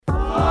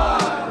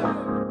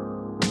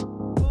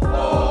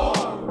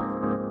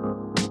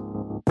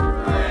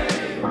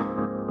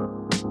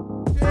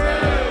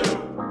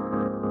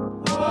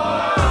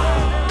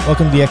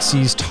Welcome to the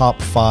XC's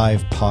Top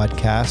 5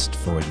 podcast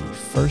for the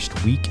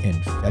first week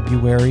in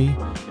February.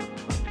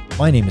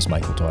 My name is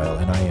Michael Doyle,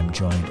 and I am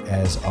joined,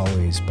 as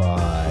always,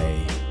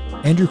 by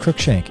Andrew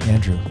Cruikshank.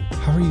 Andrew,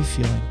 how are you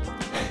feeling?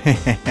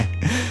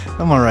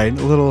 I'm all right.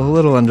 A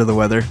little under the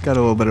weather. Got a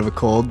little bit of a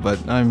cold, but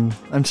I'm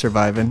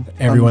surviving.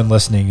 Everyone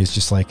listening is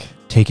just like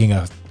taking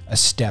a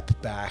step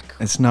back.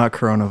 It's not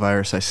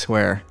coronavirus, I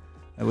swear.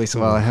 At least,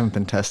 well, I haven't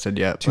been tested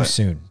yet. Too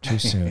soon.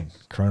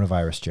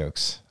 Coronavirus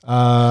jokes.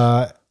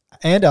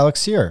 And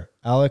Alex here.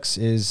 Alex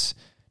is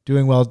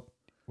doing well.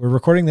 We're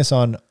recording this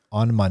on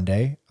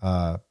Monday.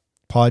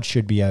 Pod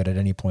should be out at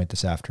any point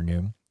this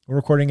afternoon. We're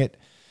recording it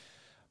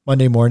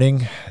Monday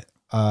morning,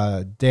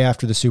 day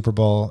after the Super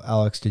Bowl.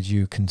 Alex, did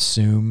you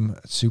consume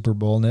Super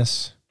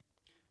Bowl-ness?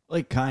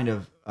 Like, kind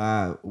of.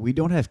 We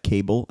don't have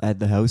cable at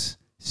the house,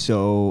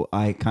 so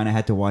I kind of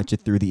had to watch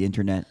it through the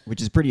internet,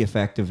 which is pretty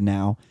effective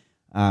now.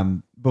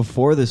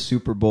 Before the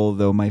Super Bowl,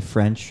 though, my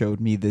friend showed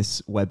me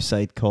this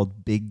website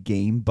called Big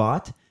Game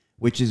Bot,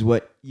 which is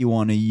what you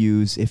want to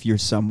use if you're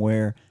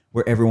somewhere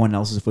where everyone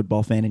else is a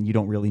football fan and you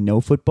don't really know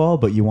football,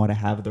 but you want to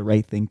have the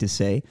right thing to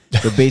say.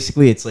 So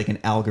basically, it's like an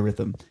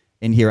algorithm.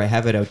 And here, I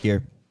have it out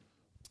here,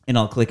 and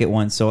I'll click it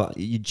once. So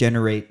you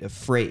generate a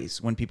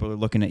phrase when people are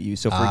looking at you.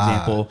 So, for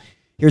example,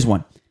 here's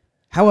one.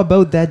 How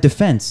about that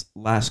defense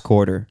last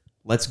quarter?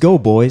 Let's go,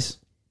 boys.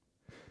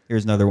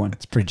 Here's another one.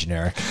 It's pretty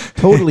generic.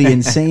 Totally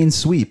insane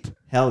sweep.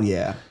 Hell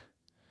yeah.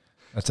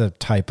 That's a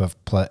type of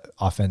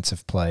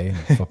offensive play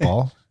in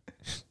football.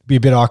 Be a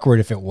bit awkward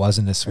if it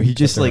wasn't a sweep. Are you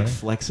just like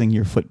flexing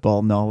your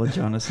football knowledge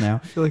on us now?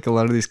 I feel like a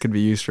lot of these could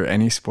be used for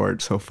any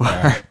sport so far.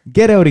 Yeah.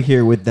 Get out of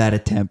here with that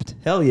attempt.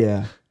 Hell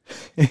yeah.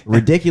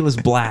 Ridiculous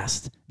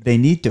blast. They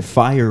need to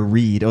fire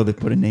Reed. Oh, they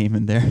put a name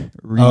in there.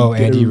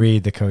 Andy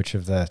Reid, the coach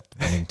of the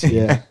winning team.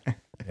 Yeah.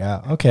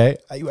 Yeah. Okay.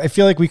 I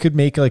feel like we could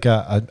make like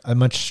a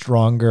much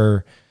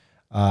stronger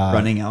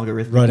running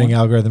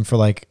algorithm for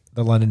like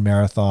the London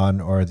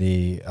Marathon or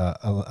the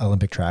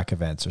Olympic track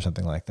events or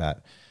something like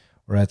that,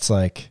 where it's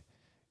like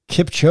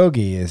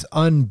Kipchoge is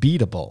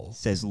unbeatable,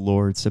 says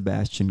Lord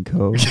Sebastian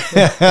Coe.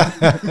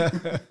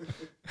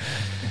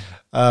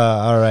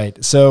 All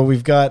right. So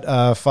we've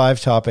got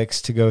 5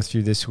 topics to go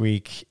through this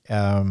week.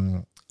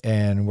 And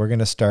we're going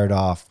to start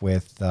off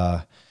with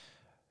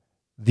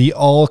the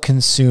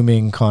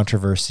all-consuming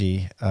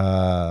controversy.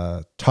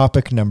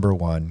 Topic number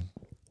 1.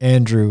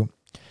 Andrew,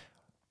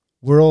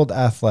 World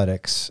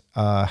Athletics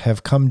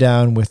have come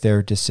down with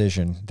their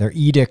decision, their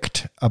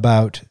edict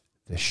about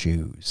the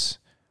shoes.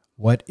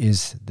 What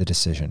is the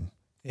decision?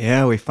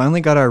 Yeah, we finally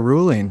got our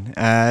ruling.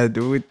 I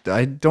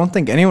don't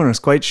think anyone was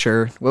quite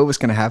sure what was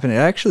going to happen. It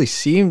actually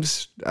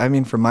seems,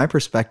 from my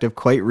perspective,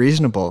 quite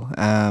reasonable.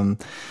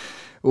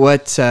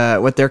 What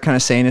they're kind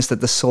of saying is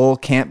that the sole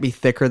can't be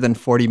thicker than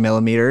 40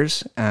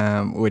 millimeters,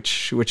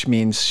 which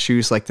means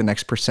shoes like the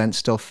Next Percent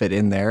still fit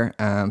in there.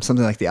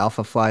 Something like the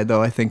AlphaFly,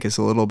 though, I think is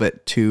a little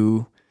bit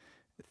too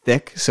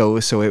thick, so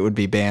it would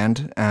be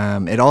banned.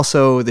 It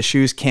also, the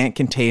shoes can't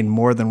contain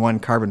more than one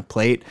carbon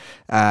plate.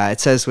 It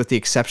says with the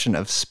exception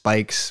of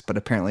spikes, but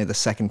apparently the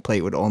second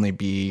plate would only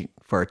be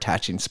for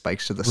attaching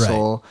spikes to the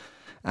sole.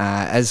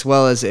 As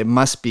well as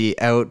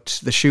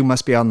the shoe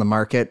must be on the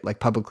market, like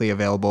publicly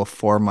available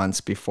 4 months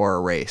before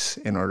a race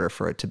in order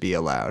for it to be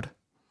allowed.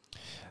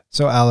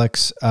 So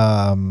Alex,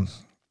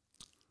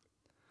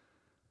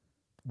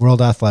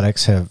 World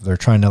Athletics they're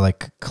trying to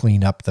like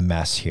clean up the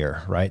mess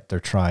here, right? They're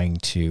trying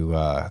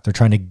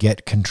to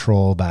get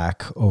control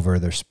back over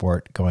their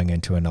sport going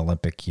into an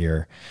Olympic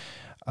year.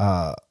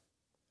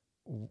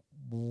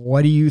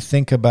 What do you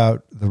think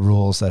about the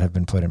rules that have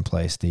been put in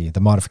place, the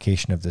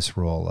modification of this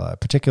rule,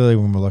 particularly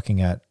when we're looking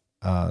at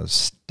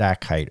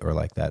stack height or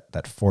like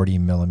that 40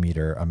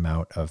 millimeter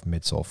amount of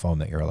midsole foam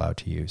that you're allowed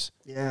to use?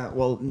 Yeah,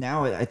 well,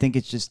 now I think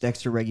it's just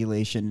extra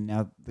regulation.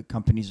 Now the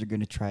companies are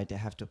going to try to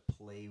have to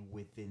play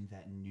within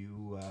that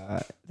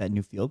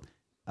new field.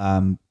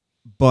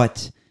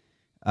 But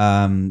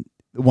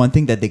one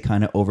thing that they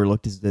kind of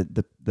overlooked is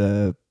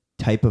the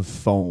type of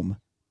foam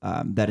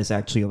that is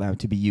actually allowed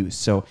to be used.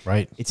 So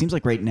It seems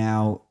like right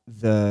now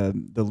the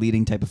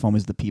leading type of foam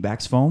is the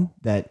Pebax foam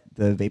that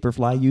the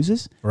Vaporfly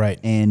uses. Right.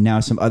 And now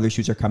some other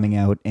shoes are coming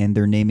out and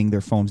they're naming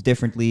their foams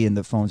differently, and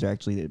the foams are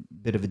actually a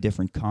bit of a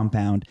different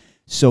compound.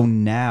 So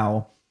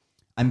now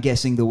I'm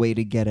guessing the way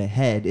to get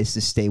ahead is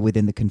to stay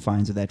within the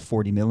confines of that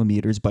 40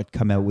 millimeters, but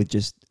come out with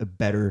just a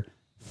better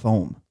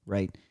foam,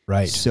 right?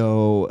 Right.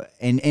 So,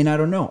 and I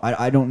don't know.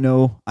 I don't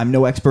know. I'm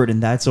no expert in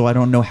that, so I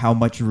don't know how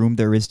much room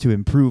there is to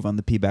improve on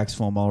the Pebax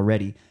foam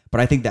already.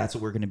 But I think that's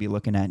what we're going to be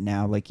looking at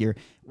now. Like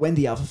when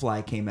the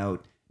AlphaFly came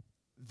out,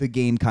 the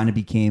game kind of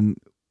became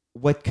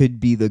what could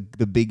be the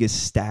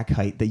biggest stack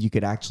height that you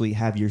could actually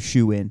have your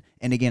shoe in.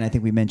 And again, I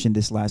think we mentioned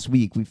this last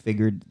week. We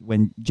figured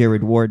when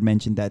Jared Ward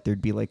mentioned that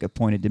there'd be like a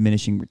point of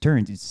diminishing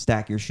returns, you'd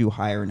stack your shoe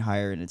higher and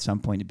higher, and at some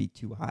point it'd be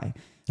too high.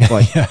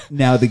 But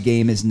now the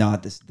game is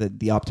not the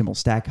optimal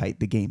stack height.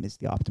 The game is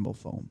the optimal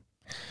foam.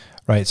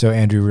 Right. So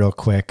Andrew, real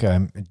quick,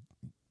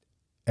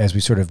 as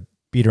we sort of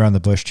beat around the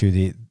bush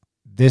too,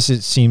 it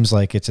seems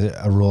like it's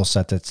a rule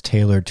set that's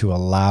tailored to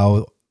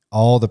allow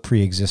all the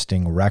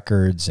pre-existing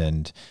records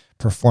and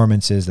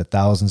performances that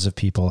thousands of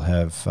people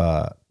have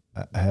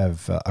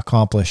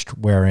accomplished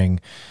wearing,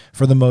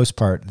 for the most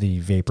part,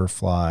 the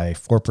Vaporfly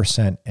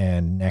 4%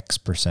 and Next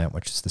percent,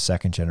 which is the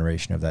second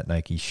generation of that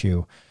Nike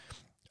shoe.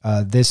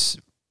 This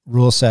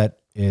rule set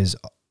is,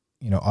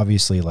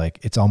 obviously like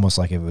it's almost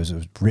like it was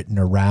written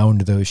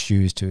around those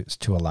shoes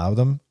to allow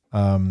them.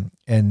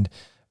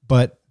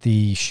 But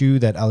the shoe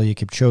that Eliud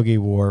Kipchoge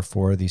wore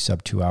for the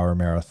sub 2 hour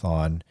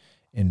marathon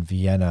in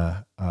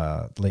Vienna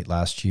late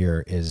last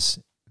year is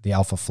the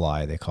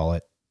AlphaFly, they call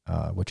it,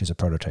 which is a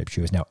prototype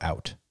shoe, is now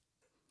out.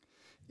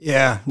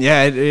 Yeah.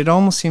 It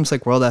almost seems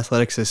like World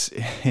Athletics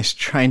is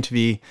trying to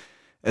be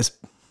as.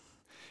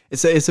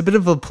 It's a bit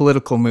of a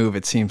political move,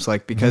 it seems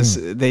like, because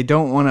they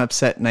don't want to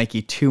upset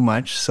Nike too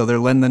much, so they're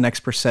letting the Next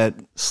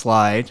percent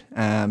slide,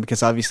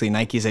 because obviously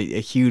Nike's a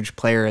huge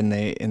player in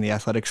the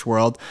athletics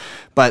world,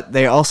 but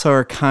they also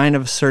are kind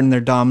of asserting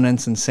their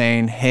dominance and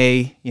saying,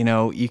 hey,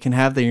 you can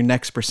have your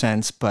Next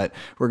percents, but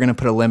we're going to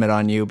put a limit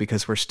on you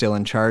because we're still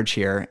in charge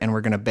here, and we're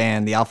going to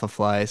ban the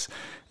AlphaFlies.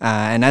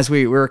 And as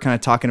we were kind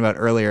of talking about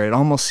earlier, it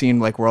almost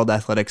seemed like World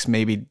Athletics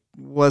maybe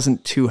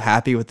wasn't too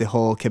happy with the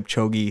whole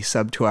Kipchoge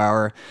sub 2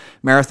 hour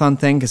marathon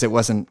thing because it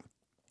wasn't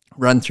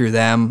run through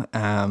them.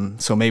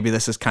 So maybe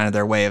this is kind of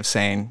their way of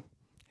saying,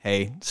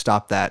 hey,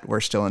 stop that. We're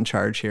still in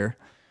charge here.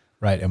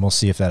 Right. And we'll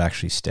see if that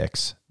actually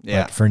sticks.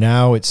 Yeah. But for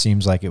now, it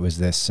seems like it was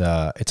this,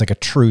 it's like a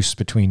truce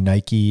between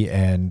Nike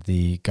and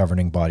the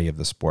governing body of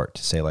the sport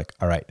to say like,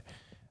 all right,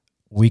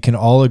 we can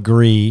all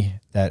agree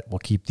that we'll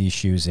keep these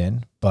shoes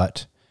in,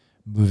 but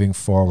moving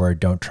forward,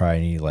 don't try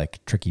any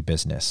like tricky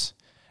business.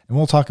 And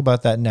we'll talk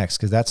about that next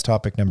because that's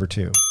topic number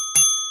 2.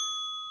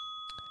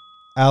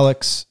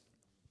 Alex,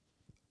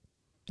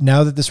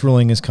 now that this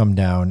ruling has come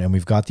down and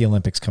we've got the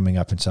Olympics coming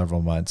up in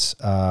several months,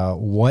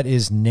 what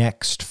is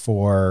next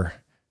for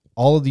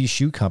all of these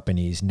shoe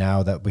companies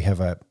now that we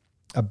have a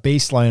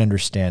baseline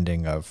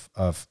understanding of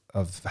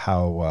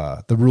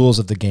how the rules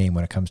of the game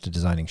when it comes to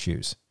designing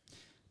shoes?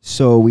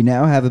 So we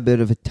now have a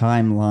bit of a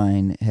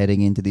timeline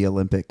heading into the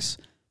Olympics.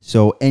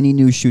 So any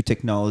new shoe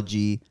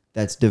technology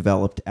that's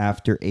developed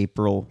after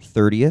April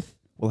 30th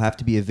will have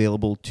to be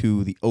available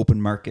to the open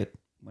market,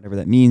 whatever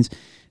that means,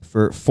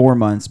 for 4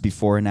 months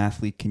before an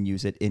athlete can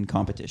use it in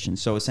competition.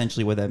 So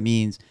essentially what that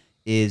means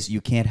is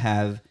you can't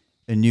have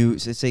a new,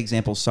 say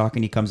example,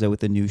 Saucony comes out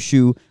with a new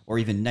shoe, or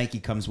even Nike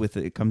comes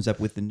up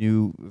with a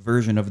new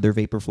version of their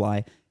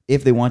Vaporfly.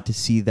 If they want to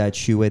see that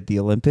shoe at the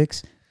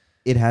Olympics,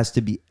 it has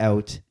to be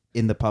out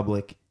in the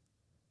public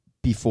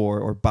before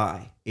or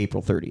by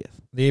April 30th.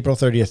 The April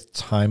 30th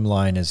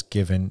timeline is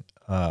given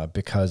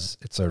because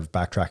it's sort of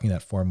backtracking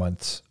that 4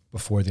 months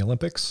before the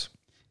Olympics.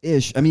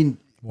 Ish. I mean,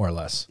 more or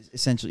less.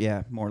 Essentially,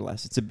 yeah, more or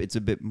less. It's a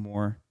bit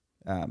more.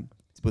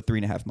 It's about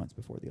 3.5 months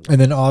before the Olympics.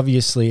 And then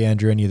obviously,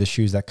 Andrew, any of the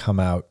shoes that come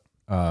out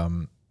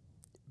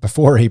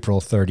before April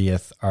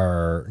 30th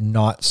are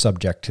not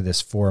subject to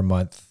this 4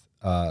 month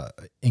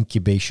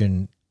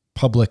incubation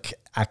public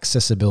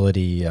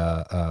accessibility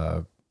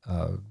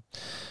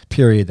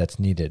period that's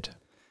needed.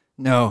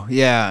 No,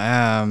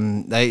 yeah,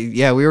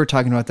 we were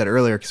talking about that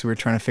earlier because we were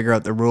trying to figure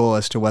out the rule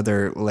as to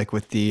whether, like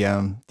with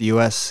the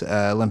U.S.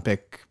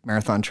 Olympic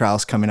marathon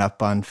trials coming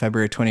up on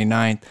February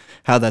 29th,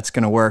 how that's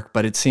going to work.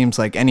 But it seems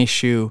like any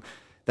shoe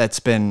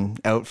that's been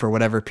out for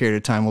whatever period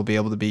of time will be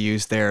able to be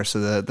used there.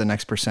 So the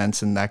Next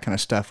percents and that kind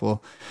of stuff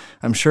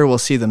I'm sure we'll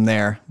see them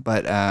there.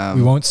 But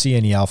we won't see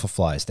any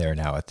AlphaFlies there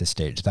now at this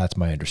stage. That's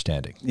my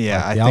understanding.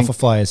 Yeah, like the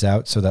AlphaFly is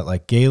out so that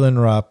like Galen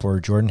Rupp or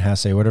Jordan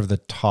Hesse, whatever the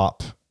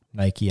top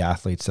Nike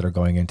athletes that are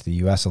going into the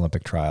U.S.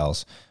 Olympic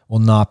trials, will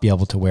not be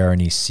able to wear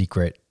any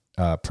secret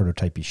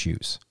prototypey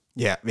shoes.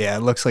 Yeah,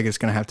 it looks like it's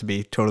going to have to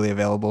be totally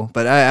available.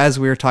 But as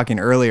we were talking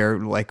earlier,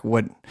 like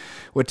what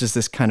does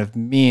this kind of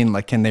mean?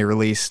 Like, can they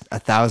release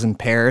 1,000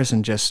 pairs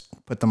and just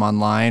put them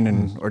online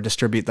and or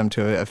distribute them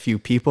to a few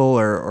people,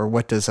 or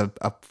what does a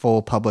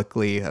full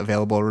publicly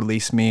available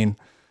release mean?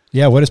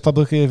 Yeah, what does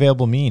publicly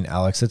available mean,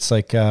 Alex? It's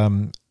like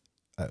the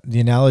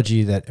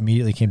analogy that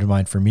immediately came to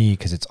mind for me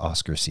because it's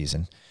Oscar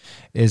season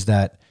is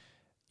that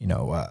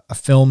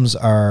films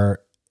are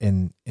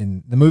in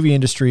the movie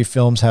industry.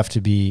 Films have to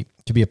be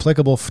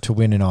applicable to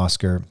win an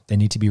Oscar. They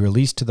need to be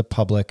released to the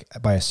public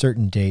by a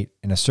certain date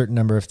in a certain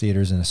number of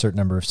theaters in a certain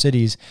number of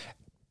cities.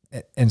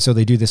 And so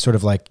they do this sort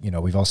of like,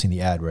 we've all seen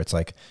the ad where it's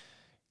like,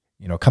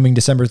 coming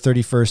December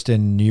 31st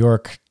in New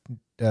York,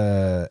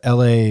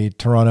 LA,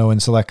 Toronto,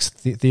 and select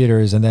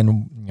theaters, and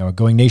then,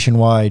 going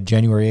nationwide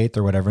January 8th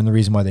or whatever. And the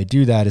reason why they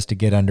do that is to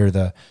get under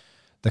the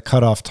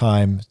cutoff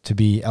time to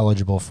be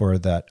eligible for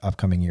that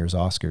upcoming year's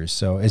Oscars.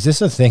 So is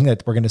this a thing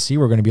that we're going to see?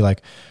 We're going to be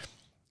like,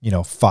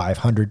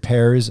 500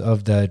 pairs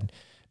of the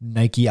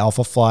Nike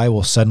AlphaFly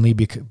will suddenly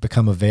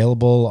become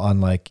available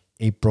on like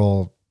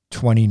April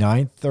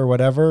 29th or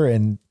whatever.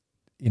 And,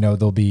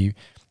 they'll be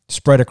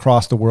spread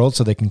across the world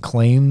so they can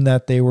claim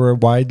that they were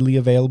widely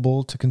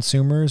available to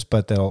consumers,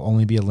 but there'll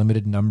only be a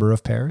limited number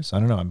of pairs. I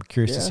don't know. I'm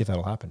curious to see if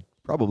that'll happen.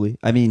 Probably.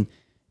 I mean,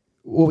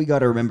 what we got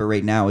to remember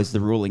right now is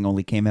the ruling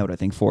only came out, I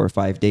think, 4 or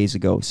 5 days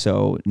ago.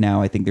 So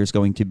now I think there's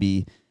going to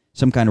be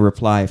some kind of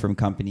reply from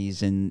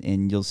companies,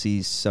 and you'll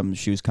see some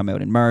shoes come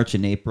out in March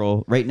and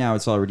April. Right now,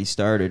 it's already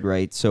started,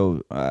 right?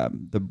 So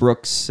the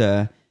Brooks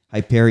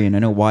Hyperion, I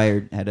know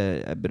Wired had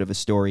a bit of a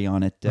story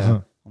on it.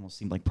 Almost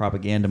seemed like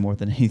propaganda more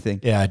than anything.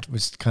 Yeah, it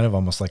was kind of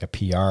almost like a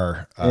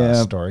PR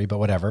story, but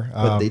whatever.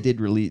 But they did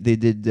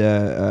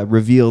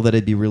reveal that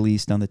it'd be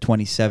released on the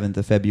 27th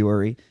of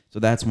February. So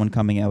that's one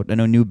coming out. I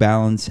know New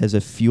Balance has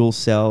the Fuel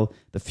Cell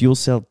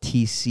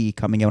TC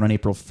coming out on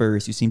April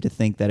 1st. You seem to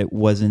think that it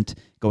wasn't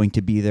going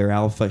to be their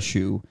Alpha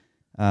shoe,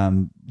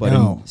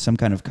 but some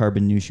kind of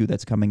carbon new shoe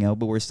that's coming out.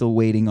 But we're still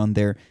waiting on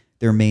their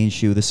main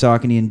shoe. The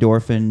Saucony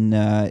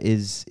Endorphin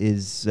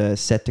is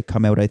set to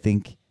come out, I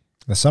think,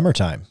 the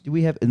summertime. Do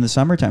we have in the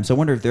summertime? So I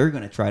wonder if they're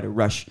going to try to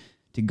rush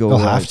to go. They'll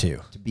have to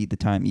beat the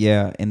time.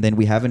 Yeah, and then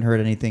we haven't heard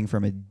anything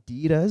from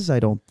Adidas. I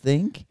don't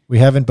think we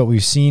haven't, but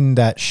we've seen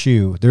that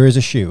shoe. There is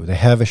a shoe. They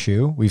have a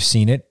shoe. We've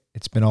seen it.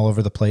 It's been all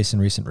over the place in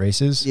recent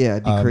races. Yeah,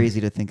 it'd be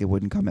crazy to think it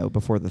wouldn't come out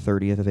before the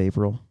 30th of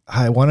April.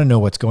 I want to know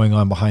what's going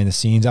on behind the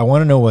scenes. I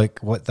want to know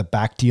what the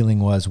back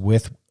dealing was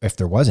with, if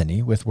there was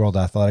any, with World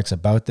Athletics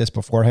about this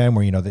beforehand.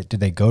 Where did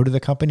they go to the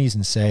companies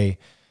and say,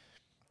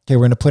 okay,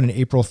 we're going to put an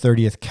April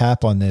 30th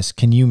cap on this.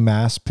 Can you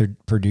mass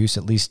produce,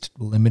 at least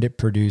limited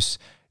produce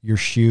your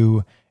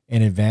shoe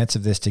in advance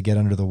of this to get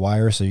under the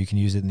wire so you can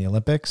use it in the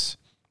Olympics?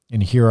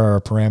 And here are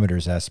our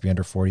parameters. It has to be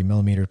under 40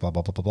 millimeters, blah,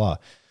 blah, blah, blah, blah.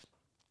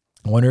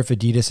 I wonder if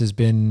Adidas has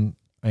been,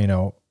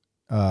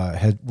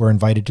 were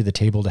invited to the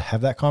table to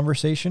have that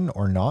conversation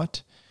or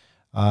not.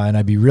 And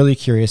I'd be really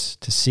curious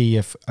to see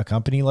if a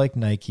company like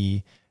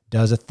Nike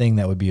does a thing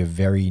that would be a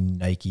very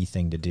Nike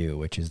thing to do,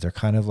 which is they're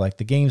kind of like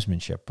the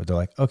gamesmanship, where they're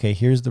like, okay,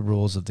 here's the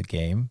rules of the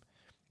game.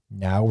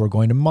 Now we're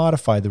going to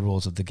modify the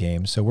rules of the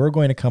game. So we're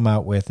going to come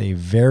out with a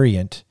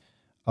variant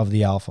of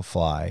the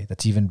AlphaFly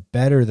that's even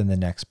better than the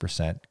Next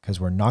Percent,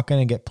 because we're not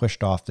going to get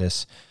pushed off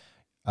this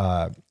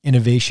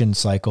innovation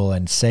cycle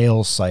and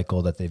sales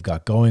cycle that they've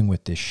got going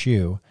with this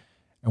shoe.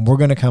 And we're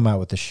going to come out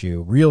with the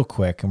shoe real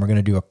quick, and we're going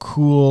to do a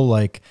cool,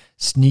 like,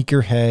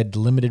 sneakerhead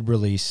limited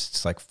release.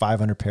 It's like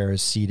 500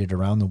 pairs seeded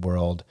around the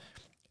world.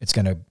 It's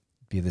going to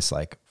be this,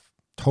 like,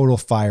 total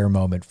fire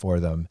moment for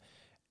them.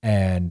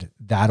 And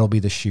that'll be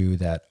the shoe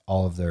that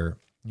all of their,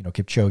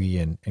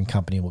 Kipchoge and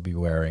company will be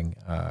wearing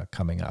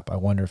coming up. I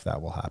wonder if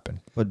that will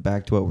happen. But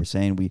back to what we're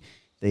saying,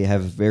 they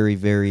have very,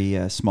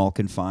 very small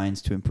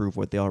confines to improve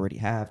what they already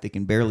have. They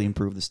can barely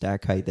improve the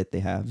stack height that they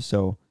have.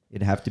 So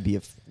it'd have to be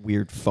a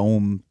weird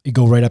foam. You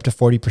go right up to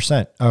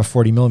 40%,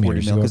 40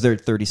 millimeters. 40 mil, because they're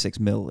 36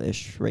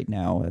 mil-ish right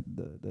now.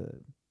 The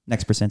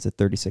Next Percent's at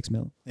 36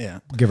 mil. Yeah.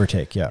 Give or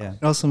take, yeah.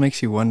 It also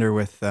makes you wonder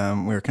with, we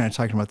were kind of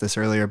talking about this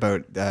earlier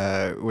about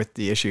with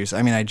the issues.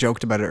 I mean, I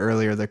joked about it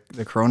earlier, the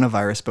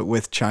coronavirus, but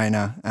with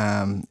China,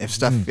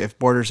 if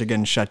borders are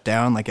getting shut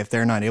down, like if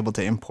they're not able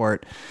to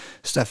import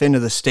stuff into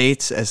the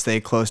States as they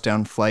close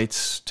down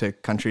flights to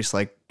countries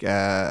like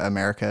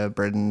America,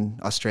 Britain,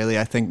 Australia,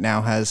 I think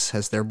now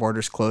has their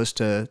borders closed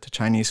to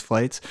Chinese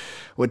flights.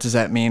 What does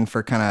that mean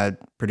for kind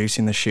of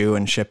producing the shoe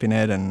and shipping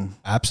it? And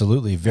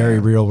absolutely, very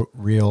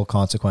real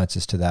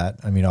consequences to that.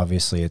 I mean,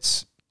 obviously,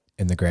 it's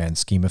in the grand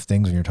scheme of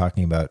things when you're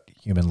talking about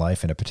human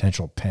life and a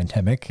potential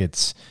pandemic.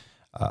 It's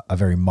a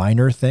very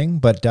minor thing,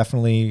 but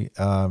definitely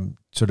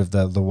sort of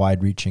the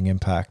wide-reaching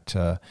impact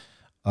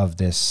of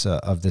this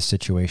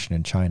situation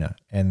in China,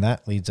 and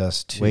that leads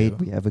us to wait.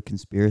 We have a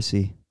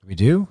conspiracy. We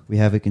do? We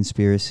have a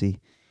conspiracy.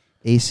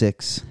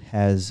 ASICS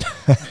has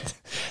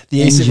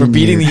the ASICS. We're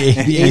beating the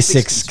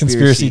ASICS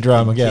conspiracy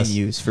drama.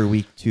 Continues for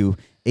week 2.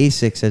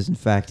 ASICS has in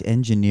fact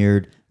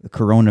engineered the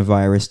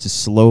coronavirus to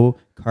slow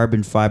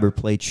carbon fiber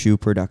plate shoe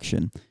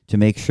production to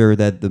make sure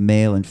that the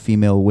male and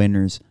female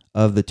winners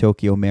of the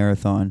Tokyo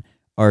Marathon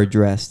are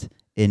dressed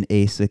in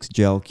ASICS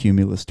gel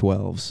Cumulus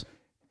 12s.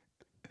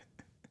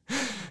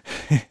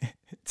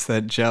 It's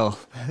that gel.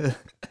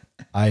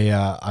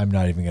 I'm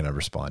not even going to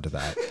respond to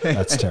that.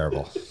 That's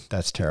terrible.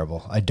 That's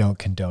terrible. I don't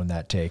condone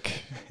that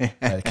take.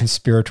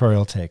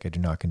 Conspiratorial take. I do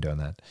not condone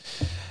that.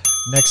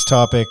 Next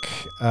topic,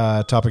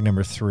 topic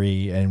number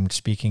 3. And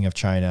speaking of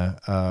China,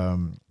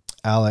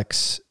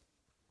 Alex,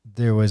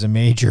 there was a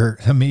major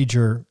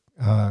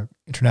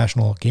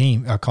international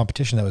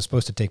competition that was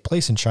supposed to take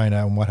place in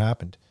China, and what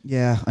happened?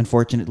 Yeah,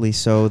 unfortunately.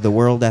 So the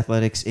World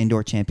Athletics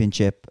Indoor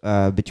Championship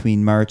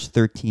between March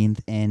 13th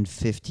and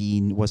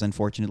 15 was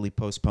unfortunately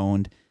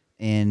postponed.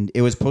 And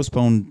it was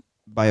postponed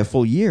by a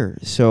full year.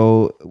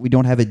 So we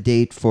don't have a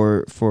date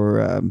for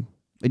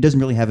it doesn't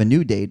really have a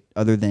new date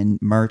other than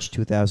March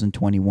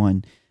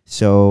 2021.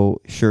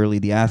 So surely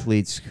the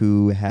athletes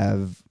who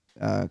have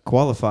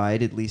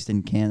qualified, at least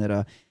in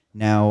Canada,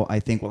 now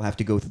I think we'll have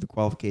to go through the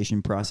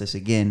qualification process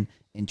again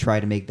and try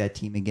to make that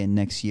team again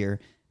next year.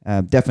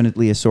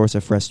 Definitely a source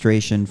of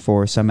frustration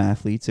for some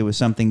athletes. It was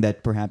something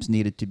that perhaps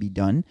needed to be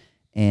done.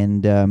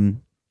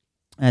 And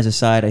as a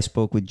side, I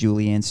spoke with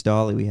Julianne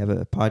Stolle. We have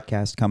a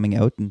podcast coming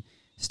out, and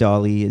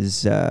Stolle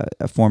is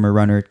a former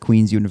runner at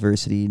Queen's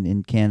University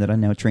in Canada,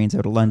 now trains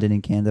out of London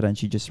in Canada, and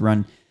she just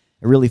run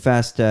a really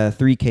fast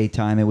 3K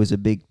time. It was a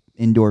big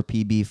indoor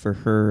PB for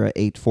her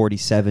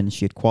 8:47.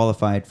 She had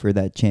qualified for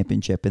that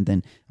championship, and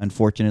then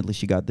unfortunately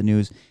she got the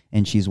news,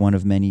 and she's one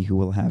of many who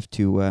will have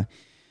to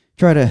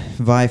try to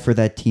vie for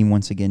that team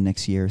once again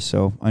next year.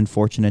 So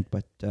unfortunate,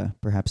 but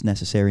perhaps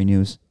necessary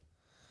news.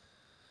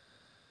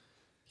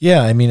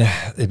 Yeah, I mean,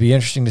 it'd be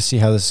interesting to see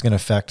how this is going to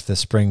affect the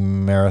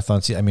spring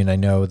marathon. I mean, I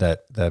know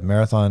that the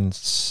marathon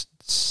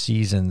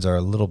seasons are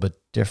a little bit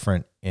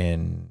different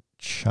in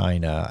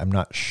China. I'm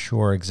not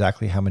sure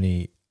exactly how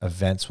many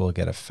events will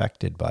get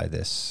affected by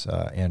this,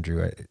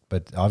 Andrew,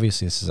 but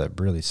obviously this is a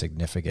really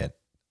significant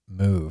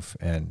move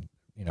and,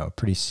 a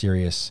pretty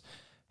serious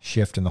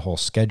shift in the whole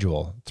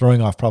schedule,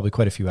 throwing off probably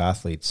quite a few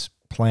athletes'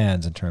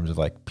 plans in terms of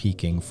like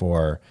peaking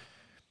for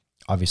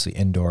obviously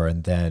indoor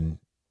and then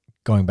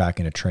going back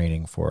into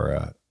training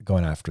for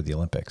going after the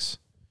Olympics.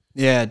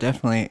 Yeah,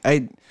 definitely.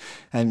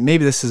 And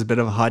maybe this is a bit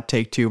of a hot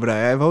take too, but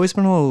I've always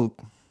been a little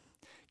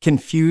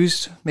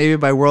confused maybe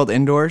by World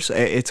Indoors.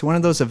 It's one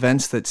of those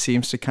events that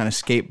seems to kind of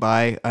skate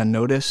by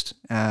unnoticed.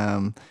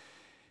 I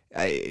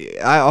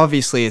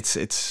obviously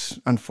it's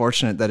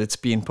unfortunate that it's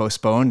being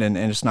postponed and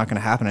it's not going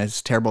to happen.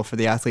 It's terrible for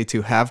the athletes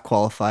who have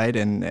qualified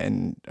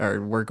and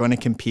we're going to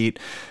compete,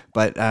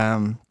 but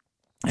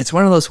it's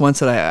one of those ones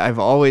that I've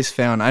always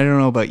found, I don't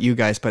know about you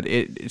guys, but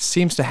it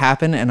seems to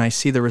happen and I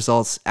see the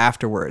results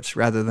afterwards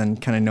rather than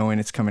kind of knowing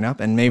it's coming up.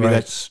 And maybe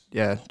that's,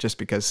 just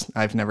because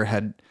I've never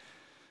had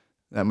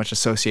that much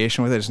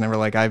association with it. It's never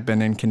like I've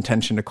been in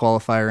contention to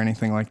qualify or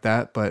anything like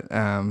that. But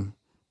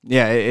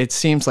it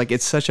seems like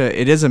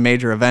it is a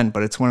major event,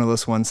 but it's one of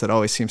those ones that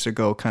always seems to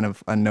go kind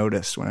of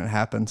unnoticed when it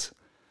happens.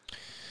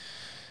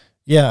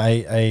 Yeah,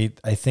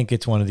 I think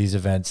it's one of these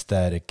events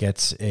that it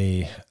gets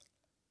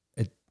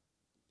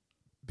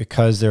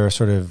because there are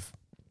sort of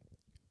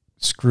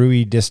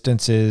screwy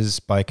distances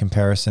by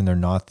comparison. They're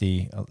not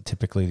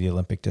typically the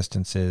Olympic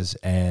distances,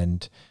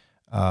 and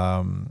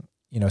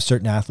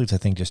certain athletes I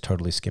think just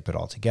totally skip it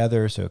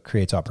altogether. So it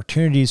creates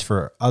opportunities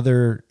for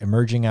other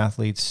emerging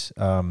athletes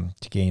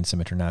to gain some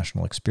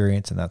international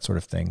experience and that sort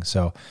of thing.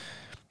 So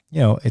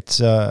it's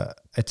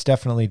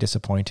definitely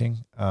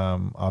disappointing.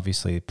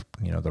 Obviously,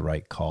 the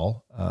right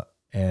call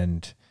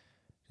and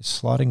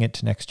slotting it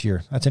to next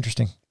year. That's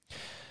interesting.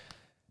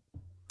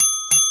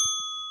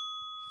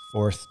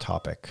 Fourth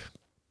topic.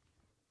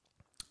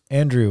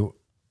 Andrew,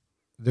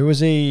 there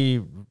was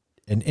an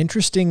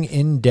interesting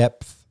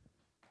in-depth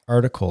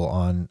article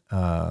on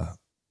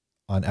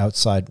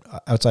Outside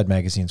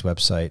Magazine's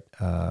website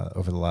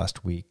over the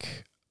last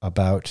week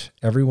about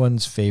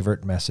everyone's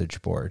favorite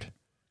message board.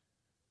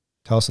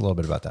 Tell us a little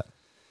bit about that.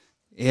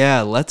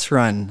 Yeah, Let's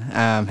Run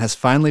has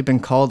finally been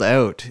called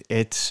out.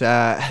 It's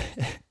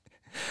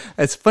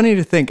it's funny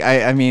to think.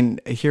 I mean,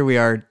 here we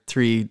are,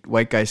 three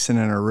white guys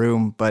sitting in a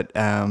room, but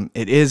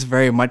it is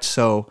very much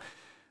so.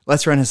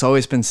 Let's Run has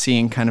always been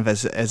seen kind of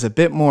as a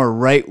bit more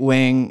right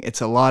wing.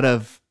 It's a lot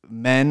of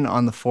men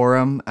on the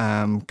forum,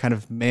 kind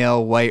of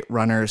male white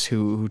runners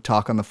who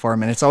talk on the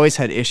forum, and it's always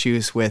had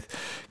issues with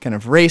kind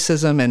of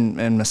racism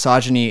and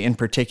misogyny in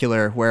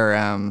particular, where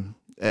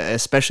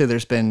especially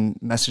there's been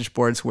message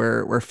boards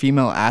where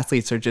female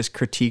athletes are just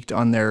critiqued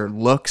on their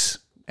looks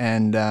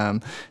and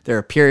their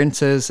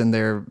appearances and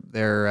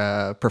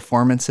their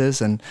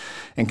performances and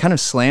kind of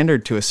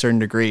slandered to a certain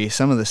degree.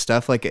 Some of the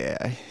stuff like,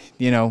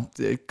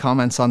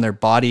 comments on their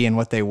body and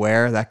what they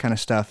wear, that kind of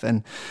stuff.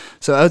 And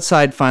so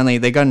Outside finally,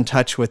 they got in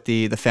touch with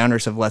the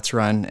founders of Let's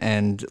Run,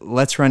 and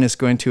Let's Run is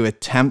going to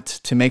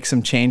attempt to make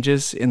some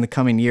changes in the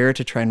coming year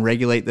to try and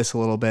regulate this a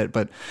little bit.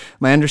 But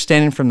my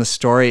understanding from the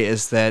story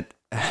is that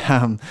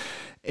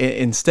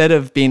instead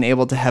of being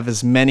able to have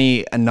as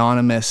many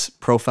anonymous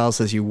profiles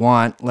as you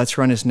want, Let's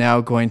Run is now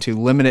going to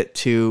limit it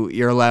to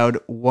you're allowed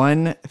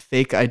one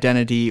fake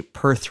identity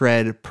per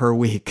thread per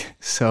week.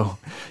 So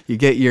you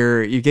get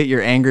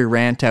your angry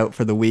rant out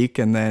for the week,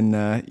 and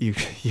then you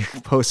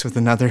post with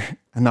another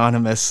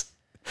anonymous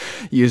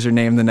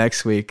username the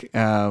next week.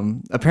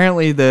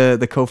 Apparently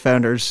the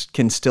co-founders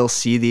can still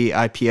see the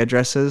IP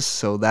addresses,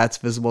 so that's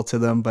visible to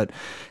them, but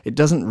it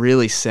doesn't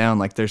really sound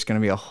like there's going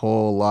to be a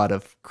whole lot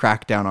of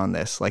crackdown on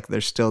this. Like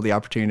there's still the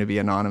opportunity to be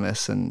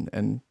anonymous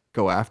and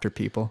go after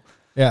people.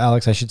 Yeah,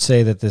 Alex, I should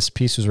say that this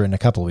piece was written a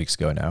couple of weeks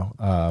ago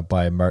now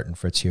by Martin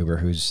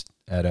Fritzhuber, who's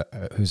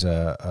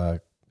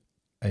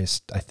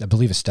I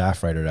believe a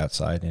staff writer at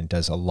Outside and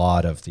does a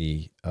lot of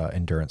the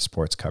endurance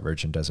sports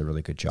coverage and does a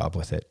really good job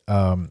with it.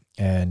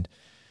 And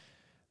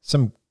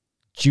some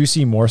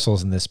juicy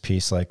morsels in this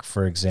piece, like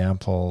for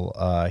example,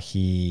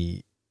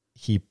 he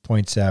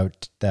points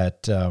out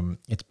that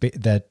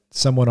that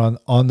someone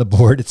on the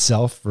board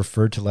itself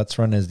referred to Let's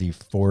Run as the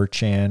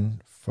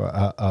 4chan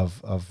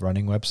of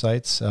running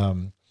websites.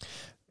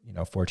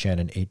 4chan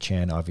and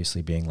 8chan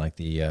obviously being like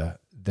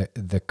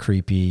the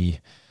creepy,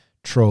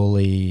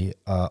 trolly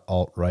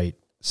alt-right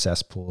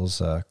cesspool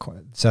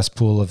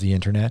of the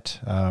internet,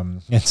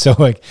 and so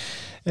like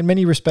in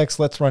many respects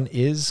Let's Run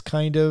is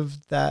kind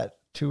of that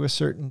to a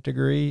certain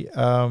degree,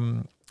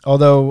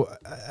 although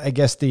I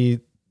guess the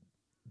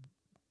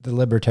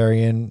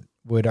libertarian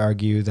would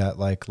argue that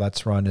like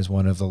Let's Run is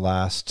one of the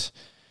last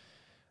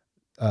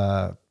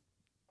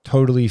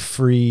totally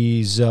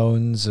free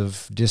zones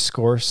of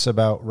discourse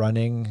about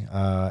running,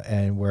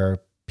 and where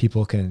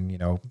people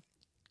can,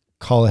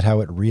 call it how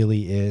it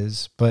really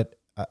is. But,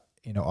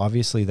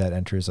 obviously that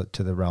enters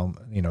to the realm,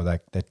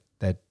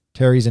 that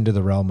carries into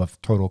the realm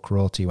of total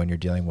cruelty when you're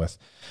dealing with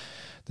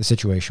the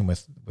situation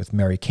with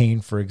Mary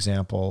Kane, for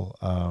example.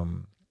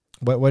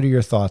 What are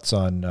your thoughts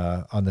on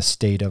the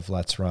state of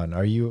Let's Run?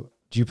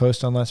 Do you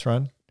post on Let's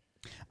Run?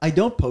 I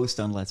don't post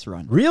on Let's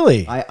Run.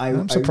 Really?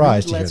 I'm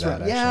surprised to hear that.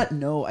 Run. Yeah,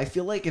 no, I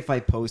feel like if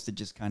I post, it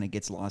just kind of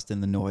gets lost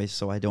in the noise,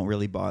 so I don't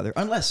really bother.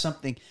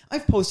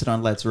 I've posted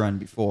on Let's Run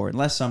before,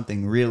 unless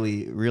something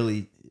really,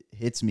 really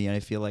hits me and I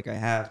feel like I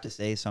have to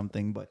say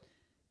something, but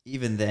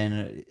even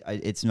then,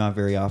 it's not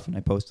very often I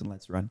post on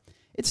Let's Run.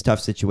 It's a tough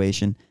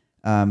situation.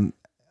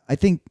 I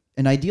think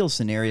an ideal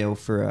scenario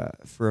for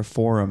a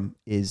forum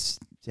is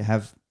to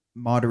have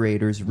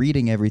moderators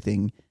reading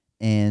everything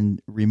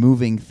and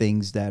removing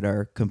things that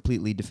are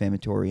completely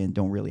defamatory and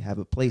don't really have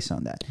a place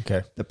on that.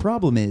 Okay. The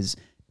problem is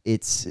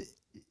it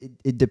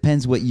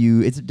depends where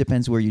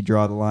you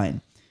draw the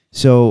line.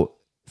 So,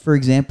 for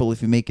example,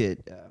 if you make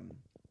it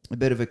a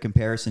bit of a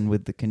comparison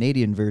with the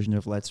Canadian version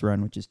of Let's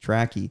Run, which is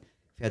Tracky,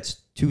 we've had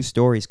 2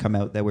 stories come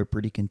out that were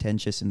pretty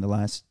contentious in the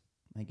last,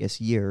 I guess,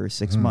 year or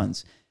 6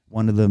 months.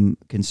 One of them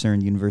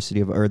concerned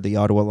the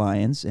Ottawa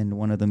Lions, and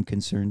one of them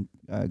concerned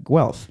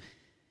Guelph.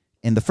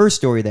 And the first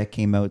story that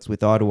came out is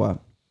with Ottawa.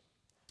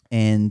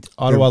 And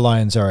Ottawa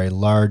Lions are a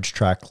large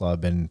track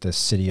club in the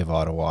city of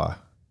Ottawa,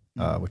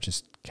 which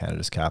is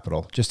Canada's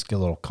capital. Just to get a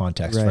little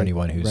context for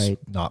anyone who's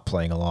not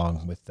playing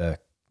along with the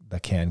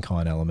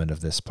CanCon element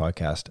of this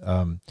podcast.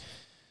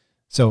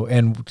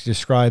 And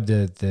describe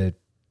the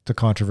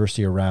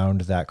controversy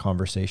around that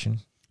conversation.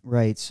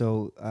 Right.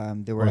 So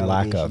there were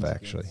lack of,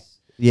 actually.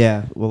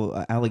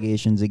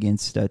 Allegations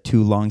against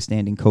 2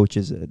 longstanding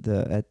coaches at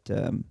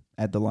the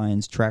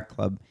Lions track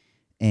club.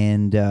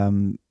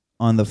 And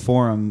on the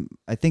forum,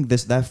 I think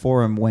that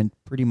forum went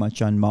pretty much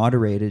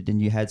unmoderated,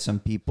 and you had some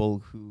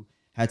people who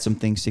had some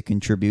things to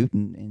contribute,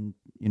 and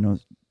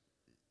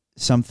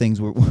some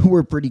things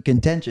were pretty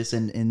contentious,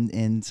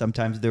 and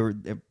sometimes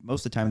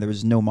most of the time there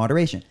was no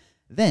moderation.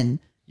 Then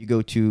you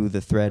go to the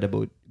thread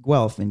about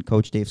Guelph and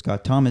Coach Dave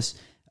Scott Thomas.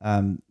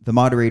 The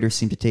moderators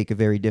seemed to take a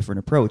very different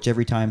approach.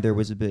 Every time there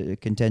was a bit of a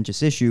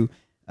contentious issue,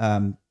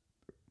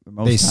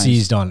 they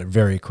seized on it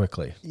very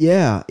quickly.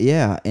 Yeah.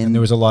 And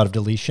there was a lot of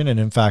deletion. And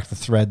in fact,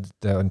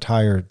 the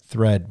entire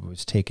thread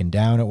was taken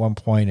down at one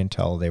point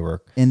until they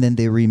were... And then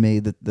they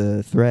remade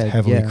the thread.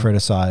 Heavily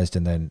criticized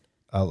and then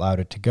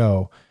allowed it to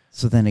go.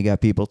 So then it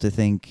got people to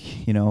think,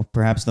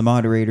 perhaps the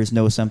moderators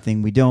know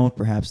something we don't.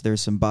 Perhaps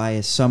there's some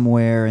bias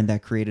somewhere, and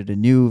that created a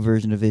new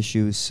version of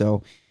issues.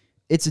 So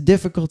it's a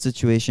difficult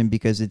situation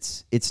because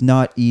it's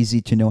not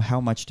easy to know how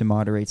much to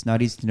moderate. It's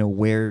not easy to know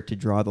where to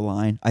draw the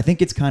line. I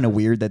think it's kind of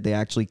weird that they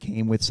actually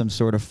came with some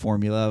sort of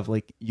formula of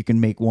like you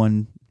can make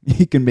one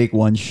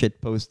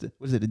shit post.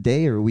 Was it a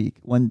day or a week?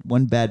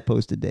 One bad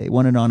post a day.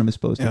 One anonymous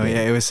post a day. Oh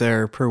yeah, it was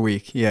there per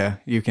week. Yeah,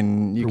 you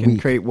can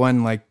create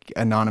one like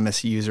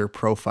anonymous user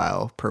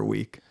profile per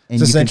week.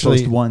 And you can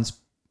post once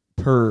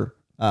per.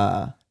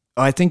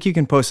 I think you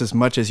can post as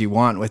much as you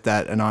want with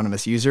that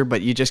anonymous user,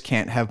 but you just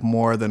can't have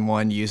more than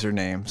one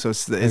username. So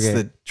it's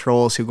the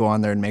trolls who go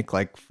on there and make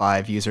like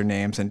 5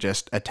 usernames and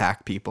just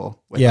attack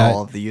people with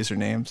all of the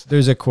usernames.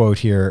 There's a quote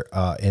here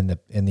in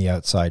the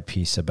outside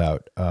piece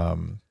about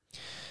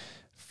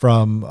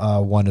from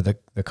one of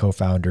the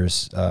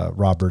co-founders,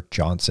 Robert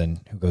Johnson,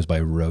 who goes by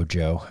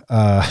Rojo,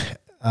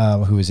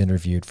 who was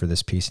interviewed for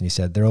this piece, and he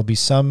said there will be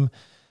some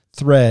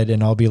thread,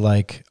 and I'll be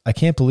like, I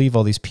can't believe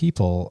all these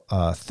people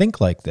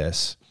think like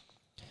this.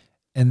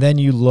 And then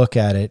you look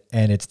at it,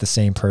 and it's the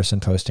same person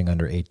posting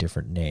under 8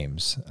 different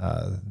names.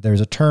 There's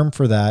a term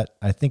for that.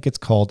 I think it's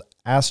called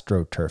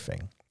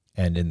astroturfing.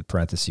 And in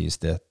parentheses,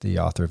 the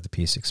author of the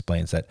piece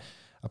explains that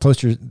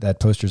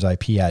poster's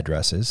IP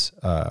addresses,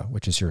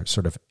 which is your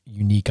sort of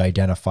unique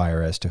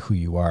identifier as to who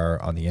you are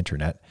on the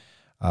internet,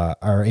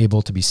 are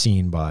able to be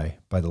seen by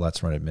the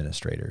Let's Run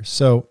administrators.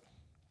 So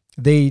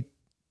they,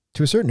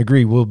 to a certain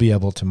degree, will be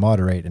able to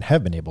moderate and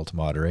have been able to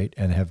moderate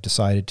and have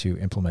decided to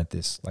implement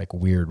this like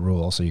weird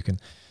rule. So you can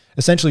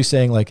essentially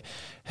saying like,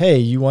 hey,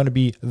 you want to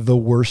be the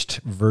worst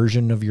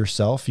version of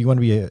yourself. You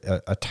want to be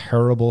a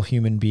terrible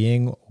human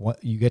being.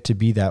 You get to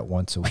be that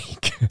once a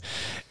week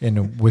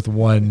in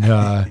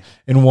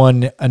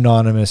one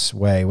anonymous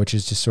way, which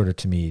is just sort of,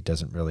 to me,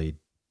 doesn't really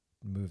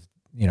move,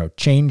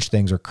 change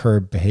things or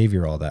curb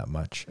behavior all that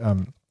much.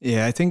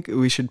 Yeah, I think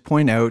we should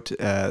point out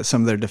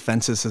some of their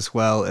defenses as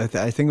well. I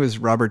think it was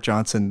Robert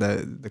Johnson,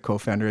 the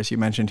co-founder, as you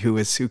mentioned,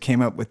 who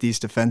came up with these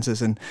defenses.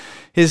 And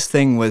his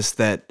thing was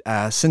that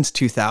since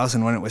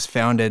 2000, when it was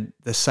founded,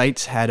 the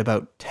sites had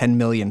about 10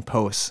 million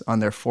posts on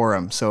their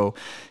forum. So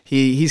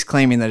he's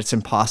claiming that it's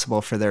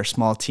impossible for their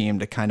small team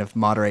to kind of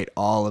moderate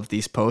all of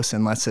these posts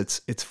unless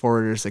it's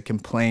forwarded as a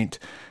complaint.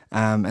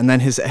 And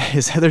then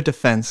his other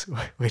defense,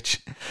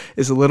 which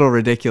is a little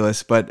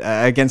ridiculous, but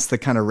against the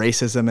kind of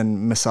racism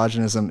and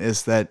misogynism,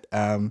 is that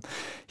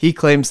he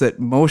claims that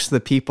most of the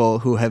people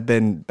who have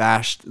been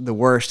bashed the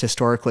worst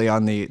historically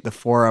on the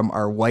forum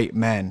are white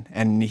men.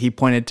 And he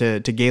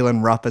pointed to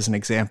Galen Rupp as an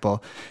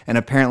example. And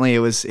apparently it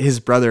was his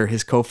brother,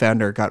 his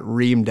co-founder, got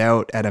reamed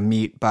out at a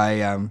meet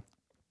by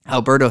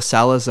Alberto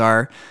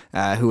Salazar,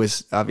 who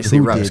was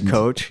obviously Rupp's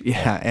coach,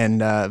 and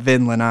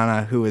Vin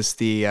Lanana, who was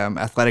the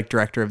athletic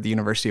director of the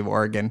University of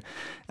Oregon,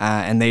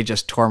 and they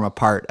just tore him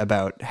apart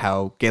about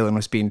how Galen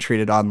was being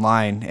treated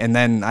online. And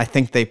then I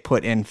think they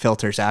put in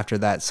filters after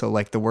that, so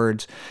like the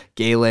words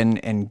Galen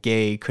and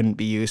gay couldn't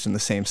be used in the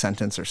same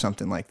sentence or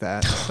something like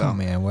that. So. Oh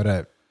man, what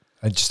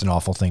just an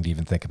awful thing to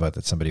even think about,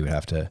 that somebody would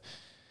have to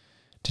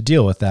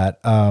deal with that.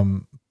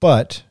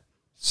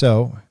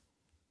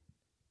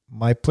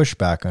 My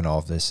pushback on all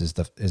of this is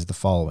the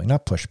following.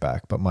 Not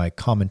pushback, but my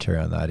commentary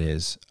on that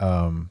is,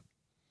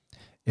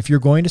 if you're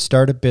going to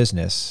start a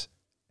business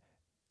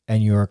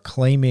and you're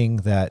claiming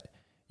that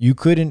you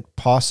couldn't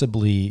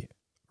possibly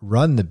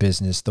run the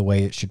business the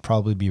way it should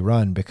probably be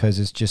run because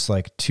it's just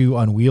like too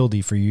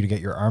unwieldy for you to get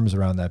your arms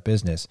around that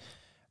business,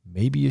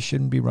 maybe you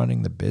shouldn't be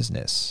running the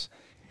business.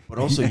 But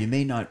also you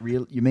may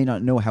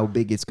not know how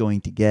big it's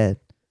going to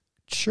get.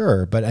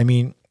 Sure, but I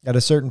mean, at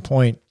a certain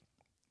point,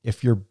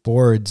 if your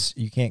boards,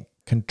 if you can't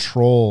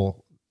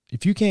control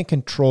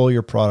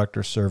your product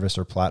or service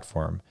or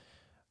platform,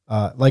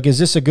 is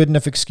this a good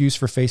enough excuse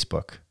for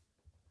Facebook?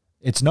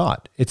 It's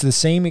not. It's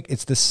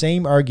the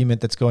same argument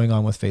that's going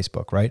on with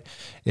Facebook, right?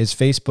 Does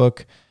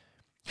Facebook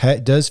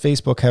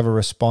have a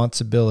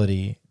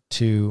responsibility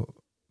to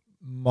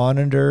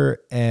monitor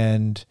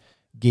and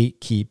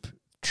gatekeep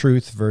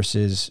truth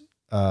versus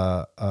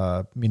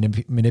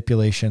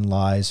manipulation,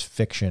 lies,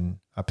 fiction,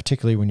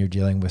 particularly when you're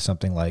dealing with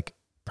something like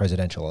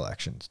presidential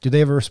elections? Do they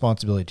have a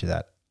responsibility to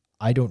that?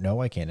 I don't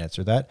know. I can't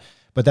answer that.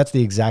 But that's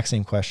the exact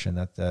same question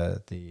that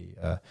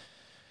the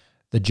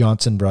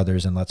Johnson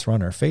brothers and Let's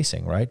Run are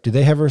facing, right? Do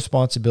they have a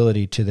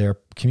responsibility to their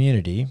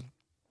community,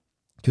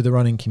 to the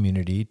running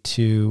community,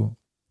 to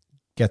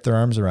get their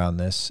arms around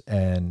this?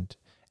 And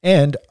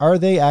are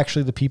they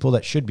actually the people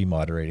that should be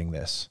moderating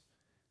this?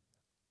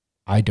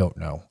 I don't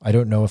know. I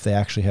don't know if they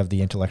actually have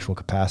the intellectual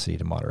capacity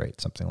to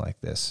moderate something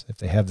like this, if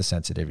they have the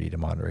sensitivity to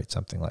moderate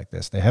something like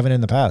this. They haven't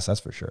in the past,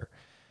 that's for sure.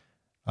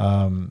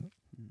 And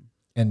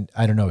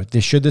I don't know.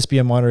 Should this be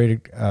a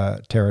moderated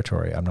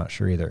territory? I'm not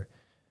sure either.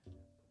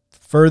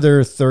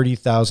 Further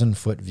 30,000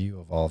 foot view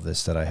of all of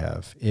this that I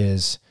have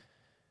is,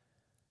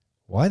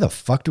 why the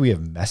fuck do we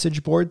have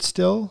message boards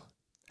still?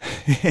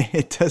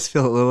 It does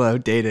feel a little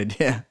outdated,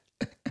 yeah.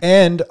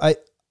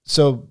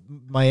 So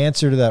my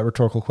answer to that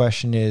rhetorical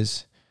question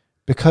is,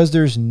 because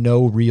there's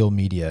no real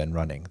media in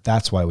running.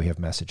 That's why we have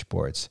message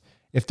boards.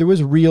 If there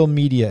was real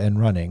media in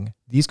running,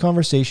 these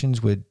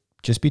conversations would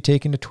just be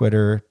taken to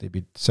Twitter. They'd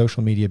be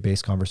social media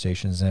based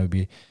conversations,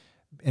 and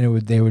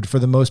they would for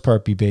the most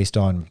part be based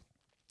on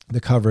the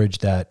coverage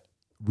that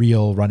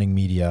real running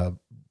media,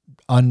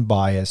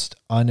 unbiased,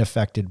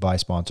 unaffected by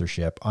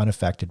sponsorship,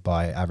 unaffected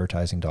by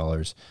advertising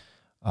dollars,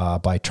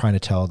 by trying to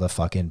tell the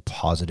fucking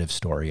positive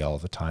story all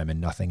the time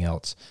and nothing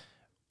else.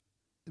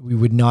 We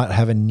would not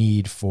have a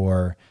need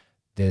for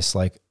this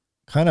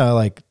kind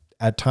of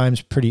at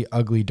times pretty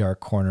ugly dark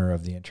corner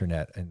of the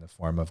internet in the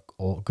form of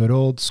good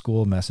old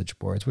school message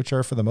boards, which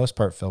are for the most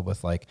part filled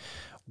with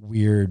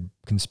weird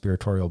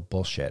conspiratorial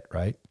bullshit,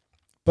 right?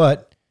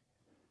 But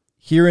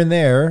here and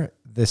there,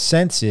 the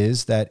sense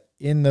is that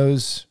in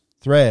those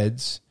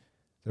threads,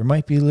 there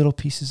might be little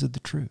pieces of the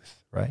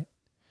truth, right?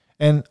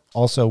 And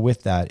also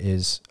with that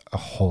is a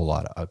whole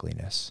lot of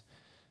ugliness.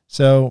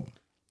 So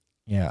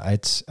yeah, I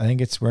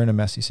think we're in a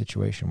messy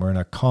situation. We're in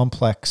a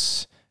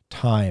complex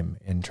time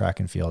in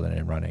track and field and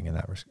in running in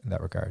that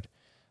regard.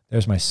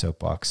 There's my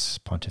soapbox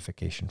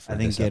pontification for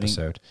this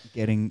episode.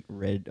 Getting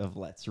rid of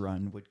Let's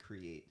Run would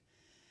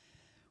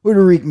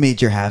wreak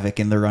major havoc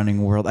in the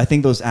running world. I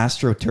think those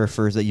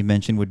astroturfers that you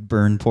mentioned would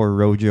burn poor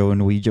Rojo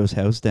and Weejo's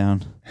house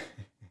down.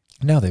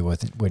 No, they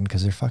wouldn't,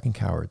 because they're fucking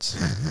cowards.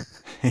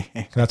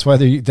 That's why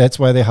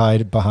they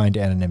hide behind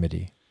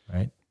anonymity,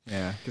 right?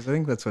 Yeah, because I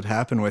think that's what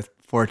happened with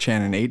 4chan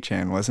and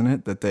 8chan, wasn't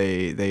it? That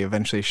they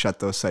eventually shut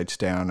those sites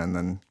down, and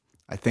then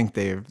I think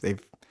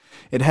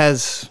it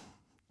has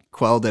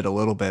quelled it a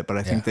little bit, but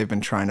I think they've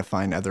been trying to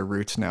find other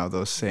routes now.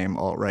 Those same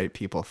alt-right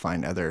people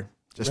find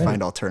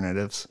find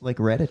alternatives. Like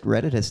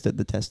Reddit has stood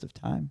the test of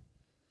time.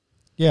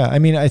 Yeah, I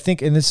mean, I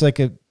think, and it's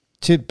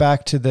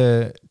back to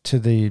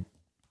the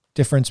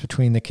difference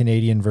between the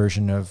Canadian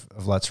version of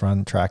Let's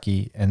Run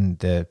Tracky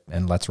and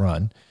Let's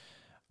Run,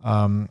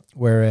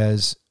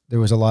 whereas there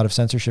was a lot of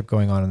censorship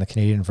going on in the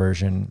Canadian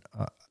version.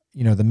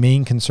 The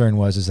main concern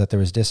was that there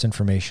was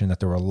disinformation, that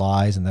there were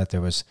lies, and that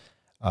there was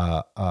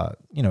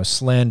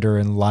slander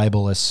and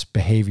libelous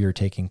behavior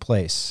taking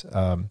place.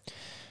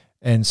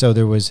 And so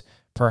there was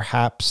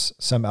perhaps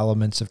some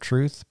elements of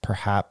truth,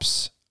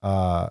 perhaps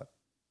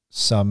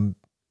some,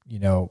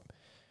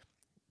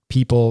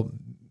 people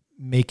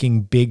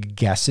making big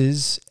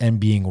guesses and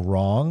being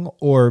wrong,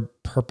 or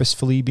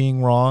purposefully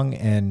being wrong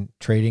and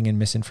trading in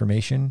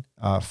misinformation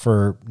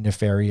for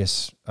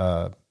nefarious,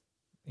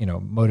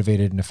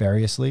 motivated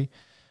nefariously.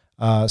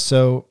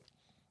 So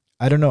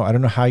I don't know. I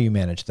don't know how you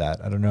manage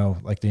that. I don't know.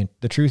 Like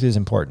the truth is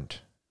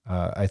important.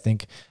 I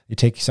think you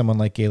take someone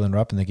like Galen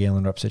Rupp in the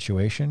Galen Rupp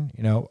situation,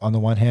 on the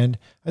one hand,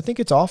 I think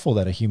it's awful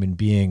that a human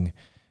being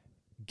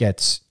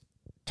gets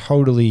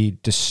totally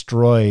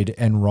destroyed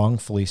and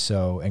wrongfully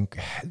so and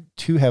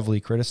too heavily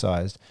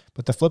criticized.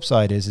 But the flip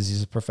side is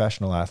he's a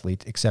professional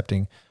athlete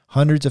accepting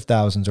hundreds of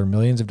thousands or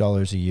millions of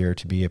dollars a year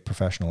to be a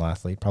professional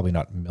athlete, probably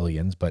not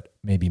millions, but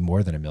maybe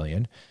more than a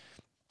million.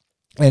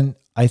 And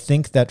I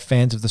think that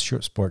fans of the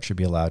sport should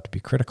be allowed to be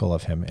critical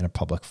of him in a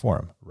public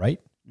forum, right?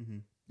 Mm-hmm.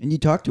 And you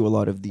talk to a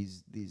lot of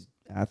these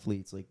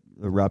athletes, like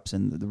the Rupps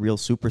and the real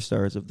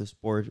superstars of the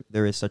sport.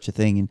 There is such a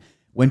thing. And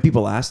when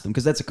people ask them,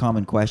 because that's a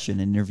common question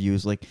in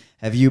interviews, like,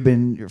 have you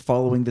been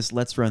following this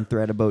Let's Run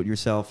thread about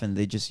yourself? And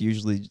they just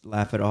usually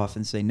laugh it off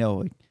and say, no,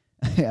 like,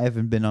 I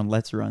haven't been on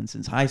Let's Run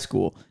since high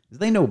school.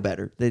 They know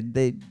better.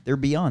 They're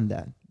beyond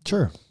that.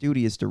 Sure.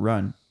 Duty is to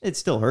run. It's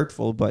still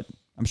hurtful, but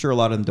I'm sure a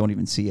lot of them don't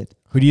even see it.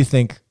 Who do you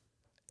think,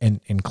 in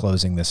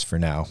closing this for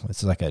now,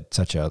 this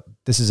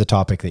is a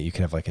topic that you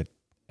could have like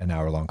an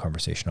hour-long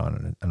conversation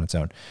on its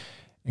own.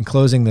 In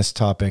closing this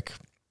topic,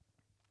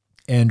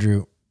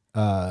 Andrew,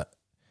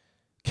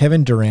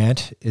 Kevin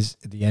Durant is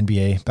the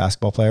NBA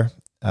basketball player.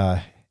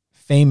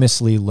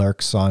 Famously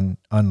lurks on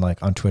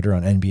Twitter,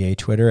 on NBA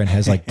Twitter, and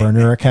has like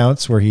burner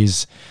accounts where he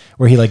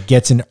like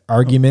gets in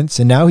arguments,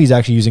 and now he's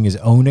actually using his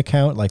own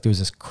account. Like there was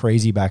this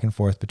crazy back and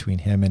forth between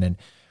him and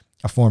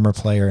a former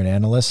player and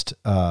analyst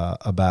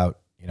about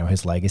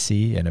his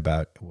legacy and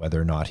about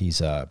whether or not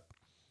he's a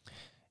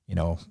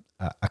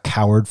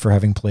coward for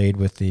having played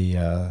with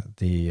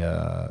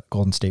the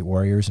Golden State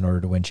Warriors in order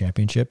to win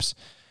championships.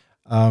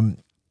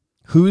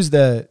 Who's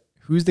the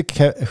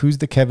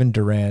Kevin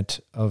Durant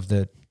of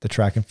the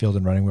track and field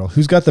and running world?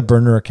 Who's got the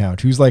burner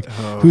account? Who's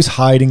who's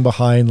hiding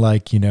behind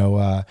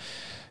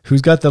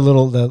who's got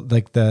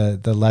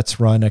the Let's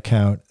Run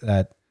account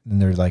and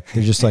they're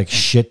just like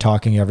shit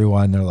talking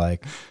everyone. They're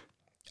like,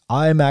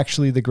 I'm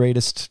actually the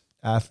greatest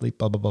athlete,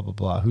 blah, blah, blah, blah,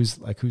 blah. Who's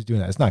doing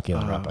that? It's not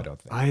Galen Rupp, I don't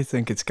think. I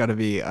think it's got to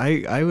be,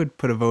 I would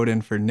put a vote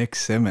in for Nick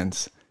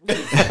Simmons.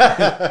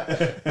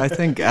 I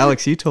think,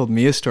 Alex, you told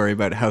me a story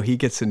about how he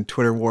gets in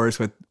Twitter wars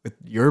with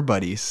your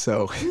buddies,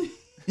 so.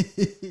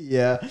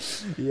 Yeah.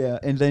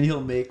 And then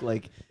he'll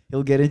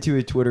get into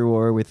a Twitter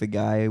war with a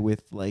guy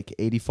with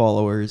 80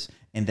 followers,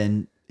 and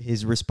then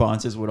his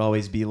responses would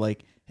always be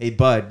like, hey,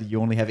 bud,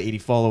 you only have 80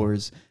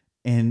 followers.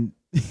 And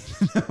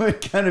that would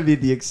kind of be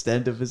the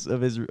extent of his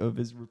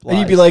reply. And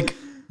you'd be like,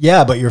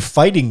 yeah, but you're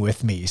fighting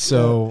with me,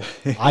 so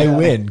I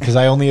win because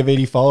I only have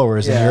 80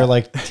 followers, and you're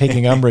like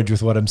taking umbrage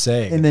with what I'm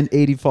saying. And then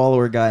 80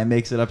 follower guy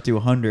makes it up to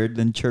 100,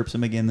 then chirps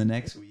him again the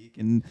next week,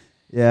 and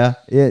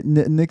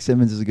Nick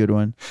Simmons is a good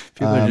one.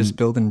 People are just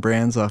building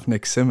brands off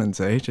Nick Simmons,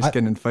 Just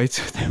getting in fights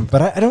with him.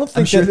 But I don't think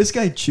I'm sure this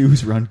guy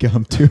chews run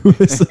gum too.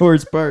 That's the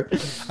worst part.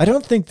 I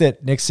don't think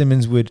that Nick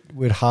Simmons would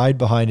hide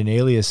behind an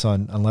alias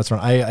on Let's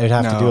Run. I'd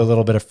have to do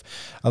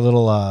a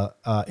little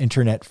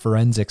internet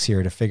forensics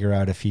here to figure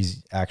out if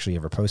he's actually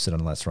ever posted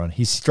on Let's Run.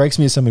 He strikes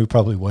me as someone who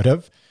probably would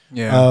have.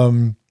 Yeah.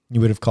 He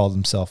would have called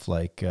himself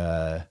like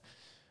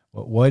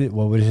what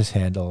would his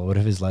handle? What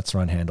would his Let's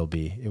Run handle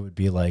be? It would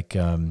be like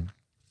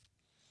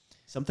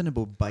something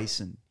about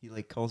bison. He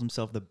calls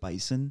himself the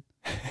bison.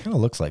 Kind of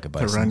looks like a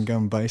bison. The Run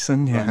Gum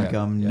Bison. Yeah. Run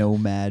Gum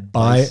Nomad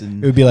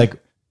Bison. It would be like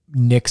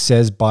Nick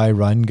says buy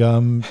Run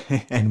Gum,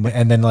 and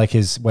then like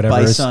his whatever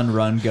Bison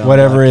Run Gum.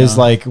 Whatever is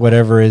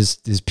whatever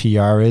his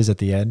PR is at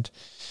the end.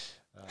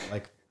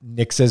 Like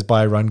Nick says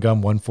buy Run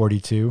Gum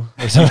 142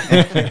 or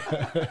something.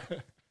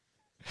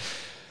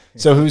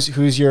 So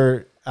who's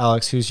your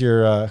Alex? Who's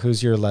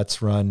your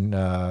Let's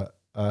Run?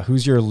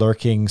 Who's your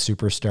lurking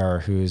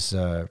superstar? Who's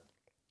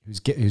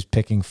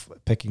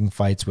picking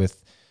fights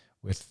with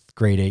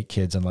grade 8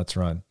 kids on Let's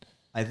Run?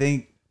 I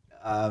think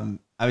I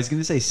was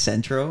going to say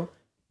Centro,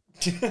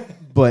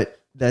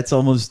 but that's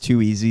almost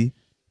too easy.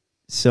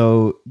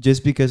 So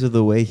just because of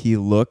the way he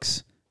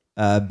looks,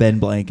 Ben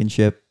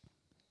Blankenship,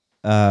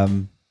 I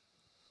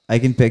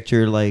can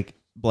picture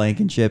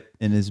Blankenship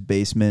in his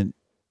basement,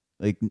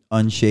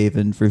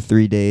 unshaven for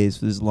 3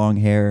 days with his long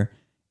hair,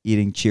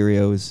 eating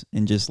Cheerios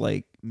and just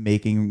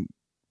making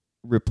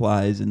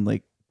replies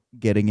and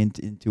getting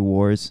into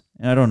wars.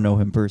 And I don't know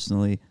him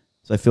personally,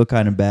 so I feel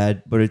kind of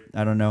bad, but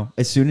I don't know.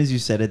 As soon as you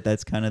said it,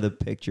 that's kind of the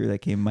picture that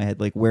came in my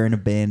head, wearing a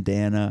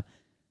bandana.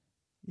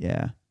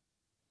 Yeah,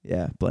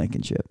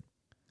 Blankenship.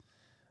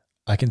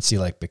 I can see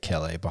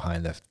Bekele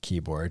behind the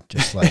keyboard,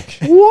 just like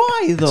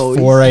why though?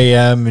 4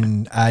 a.m.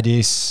 and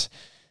Addis,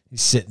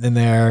 he's sitting in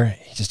there.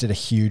 He just did a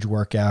huge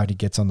workout. He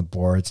gets on the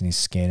boards and he's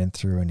scanning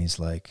through, and he's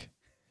like,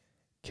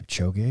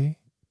 Kipchoge,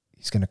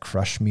 he's gonna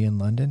crush me in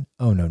London.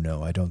 Oh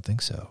no, I don't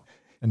think so.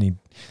 And he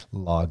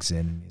logs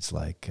in. He's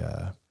like,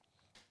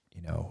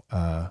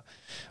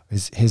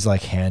 his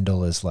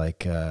handle is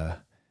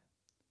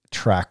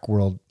track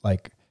world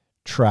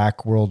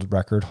track world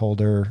record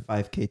holder,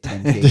 5K,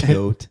 10K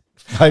goat.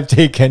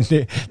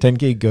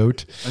 10K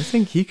goat. I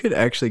think he could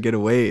actually get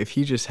away if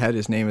he just had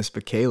his name as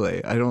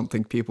Bekele. I don't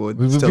think people would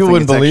People still think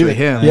wouldn't it's believe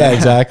actually it. him. Yeah,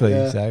 exactly.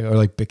 Yeah. Exactly. Or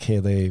like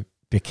Bekele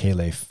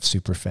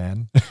super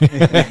fan.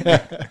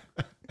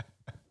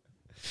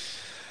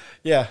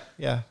 Yeah.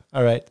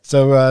 All right.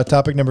 So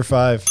topic number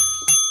 5.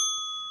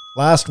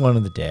 Last one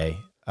of the day.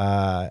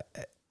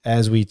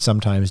 As we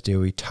sometimes do,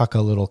 we tuck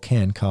a little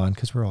CanCon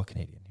because we're all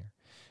Canadian here.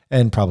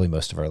 And probably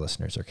most of our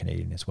listeners are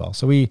Canadian as well.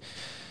 So we've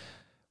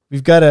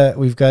got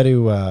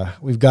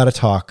to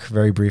talk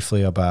very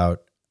briefly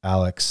about,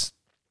 Alex,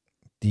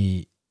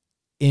 the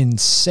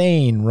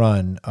insane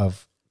run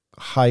of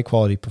high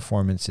quality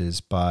performances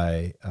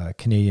by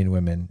Canadian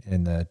women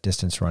in the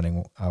distance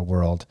running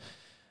world.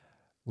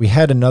 We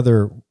had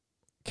another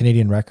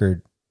Canadian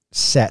record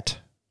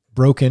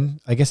broken.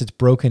 I guess it's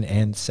broken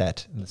and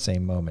set in the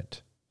same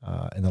moment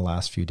in the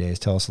last few days.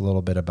 Tell us a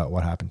little bit about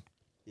what happened.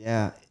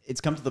 Yeah,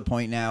 it's come to the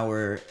point now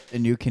where a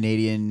new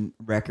Canadian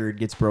record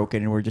gets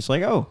broken and we're just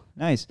like, oh,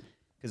 nice,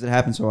 because it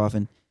happens so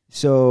often.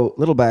 So,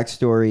 little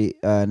backstory,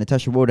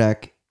 Natasha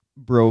Wodak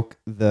broke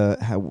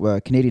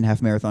the Canadian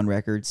half marathon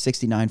record,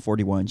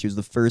 69:41. She was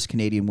the first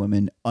Canadian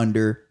woman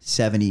under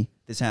 70.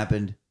 This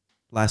happened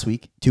last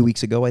week, 2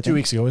 weeks ago, I think. 2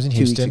 weeks ago, it was in 2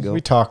 weeks Houston. ago.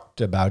 We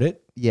talked about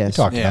it. Yes.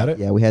 We talked about it.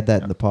 Yeah, we had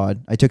that in the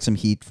pod. I took some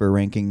heat for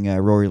ranking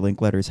Rory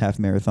Linkletter's half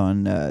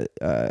marathon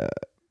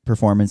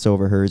performance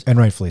over hers And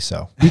rightfully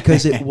so.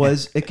 because it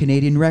was a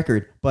Canadian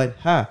record. But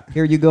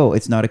here you go.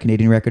 It's not a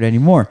Canadian record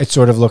anymore. It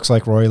sort of looks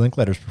like Rory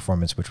Linkletter's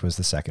performance, which was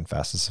the second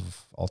fastest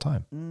of all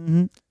time.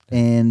 Mm-hmm.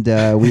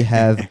 And we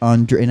have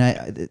Andre.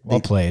 And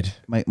Well played.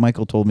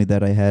 Michael told me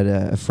that I had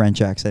a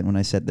French accent when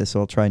I said this, so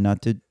I'll try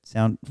not to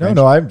sound French.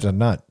 No, I'm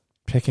not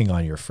picking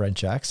on your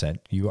French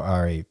accent. You're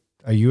a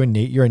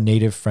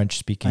native French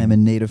speaking. I'm a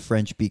native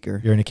French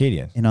speaker. You're an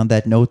Acadian. And on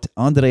that note,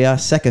 Andrea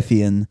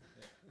Sekafian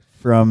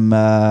from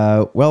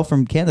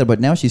Canada, but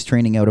now she's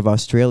training out of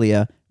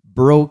Australia,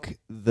 broke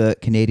the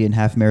Canadian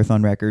half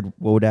marathon record,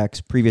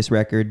 Wodak's previous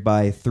record,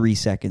 by 3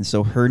 seconds.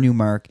 So her new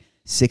mark,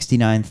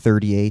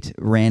 69:38,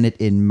 ran it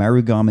in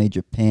Marugame,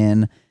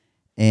 Japan.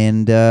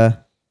 And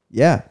now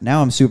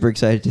I'm super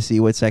excited to see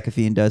what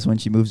Sekafian does when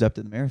she moves up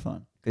to the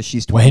marathon, because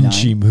she's 29. When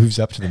she moves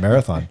up to the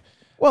marathon.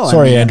 Well,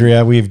 Sorry,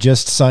 Andrea, we've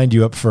just signed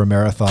you up for a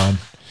marathon,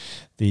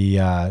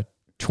 the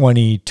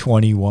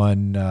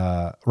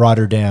 2021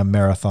 Rotterdam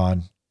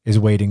Marathon is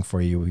waiting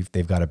for you.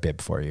 They've got a bib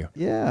for you.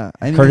 Yeah,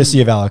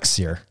 Courtesy of Alex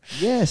Sear.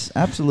 Yes,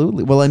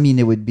 absolutely. Well, I mean,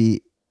 it'd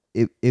be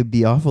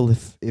awful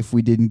if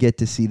we didn't get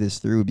to see this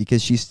through,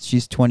 because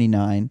she's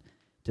 29.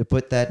 To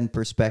put that in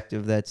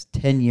perspective, that's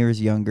 10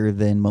 years younger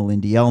than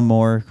Melindy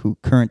Elmore, who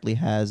currently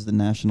has the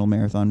national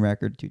marathon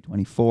record,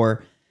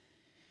 2:24.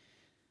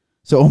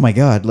 So, oh my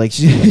God, like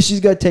she's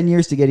got 10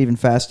 years to get even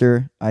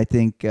faster. I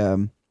think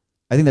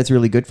that's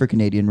really good for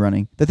Canadian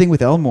running. The thing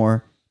with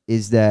Elmore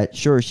is that,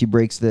 sure, she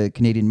breaks the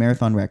Canadian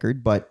marathon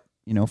record, but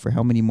for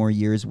how many more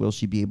years will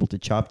she be able to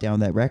chop down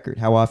that record?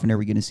 How often are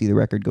we going to see the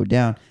record go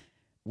down?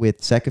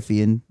 With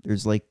Sekafian,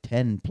 there's like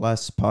 10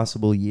 plus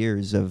possible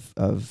years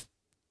of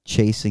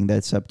chasing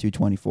that sub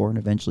 224 and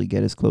eventually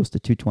get as close to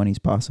 220 as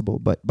possible.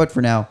 But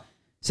for now,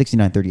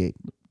 69:38,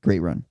 great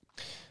run.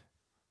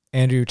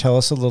 Andrew, tell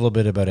us a little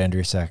bit about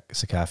Andrea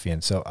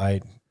Sekafian. So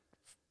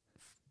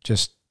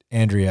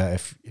Andrea,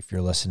 if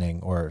you're listening,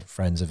 or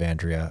friends of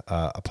Andrea,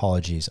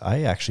 apologies.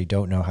 I actually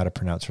don't know how to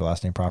pronounce her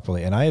last name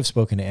properly, and I have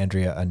spoken to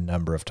Andrea a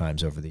number of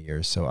times over the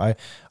years. So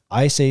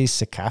I say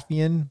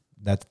Sekafian.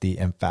 That's the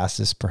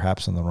emphasis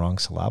perhaps on the wrong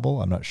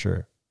syllable. I'm not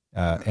sure.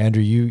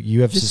 Andrew,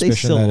 you have Just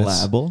suspicion say that it's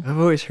syllable. I've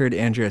always heard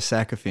Andrea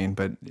Sakafian,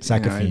 but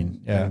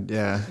Sakafian.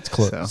 Yeah. It's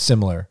close,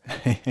 similar.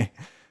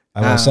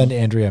 I will send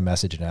Andrea a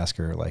message and ask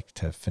her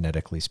to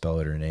phonetically spell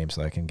out her name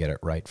so I can get it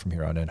right from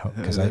here on in,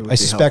 because I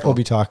suspect we'll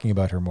be talking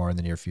about her more in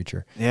the near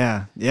future.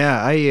 Yeah.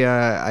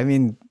 I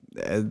mean,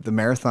 the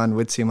marathon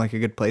would seem like a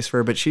good place for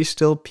her, but she's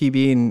still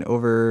PBing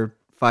over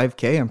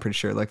 5K. I'm pretty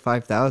sure, like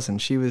 5,000.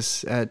 She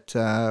was at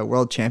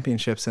World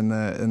Championships in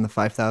the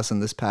 5,000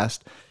 this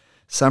past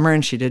summer,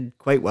 and she did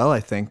quite well, I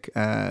think,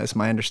 is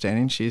my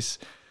understanding. She's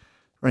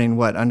running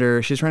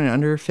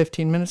under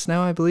 15 minutes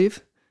now, I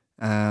believe.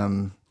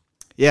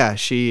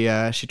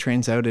 She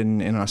trains out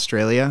in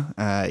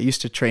Australia.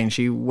 Used to train.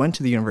 She went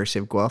to the University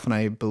of Guelph, and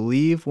I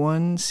believe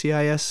won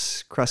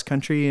CIS cross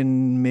country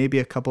and maybe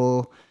a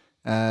couple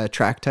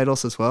track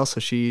titles as well.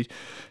 So she's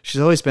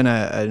always been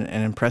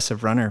an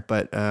impressive runner.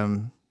 But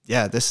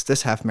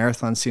this half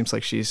marathon seems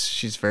like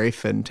she's very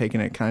fit and taking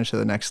it kind of to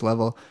the next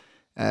level.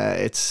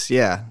 It's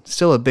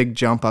still a big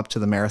jump up to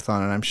the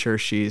marathon, and I'm sure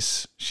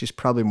she's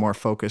probably more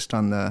focused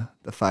on the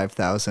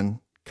 5,000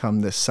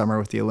 come this summer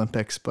with the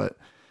Olympics, but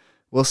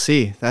we'll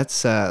see.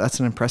 That's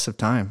an impressive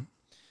time.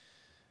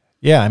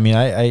 Yeah, I mean,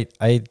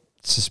 I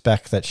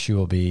suspect that she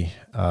will be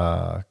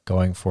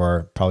going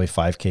for probably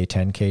 5K,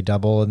 10K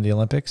double in the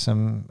Olympics.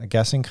 I'm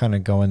guessing kind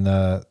of going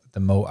the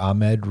Mo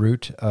Ahmed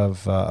route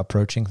of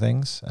approaching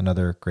things.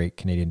 Another great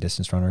Canadian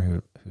distance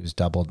runner who's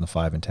doubled in the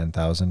 5 and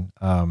 10,000.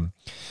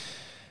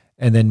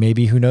 And then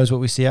maybe who knows what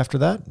we see after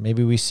that?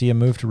 Maybe we see a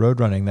move to road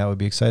running. That would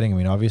be exciting. I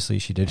mean, obviously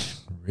she did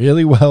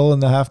really well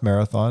in the half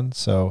marathon.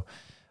 So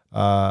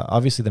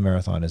obviously the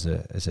marathon is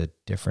a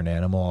different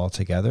animal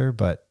altogether,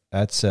 but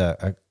that's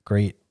a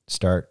great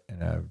start,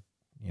 and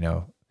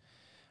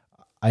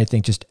I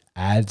think just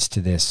adds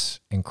to this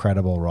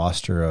incredible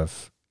roster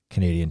of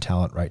Canadian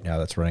talent right now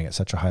that's running at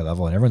such a high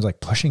level, and everyone's like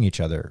pushing each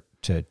other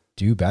to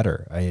do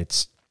better.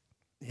 It's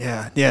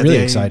really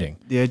exciting.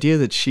 The idea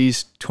that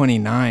she's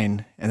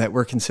 29 and that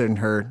we're considering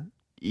her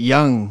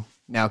young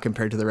now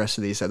compared to the rest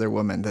of these other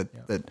women, that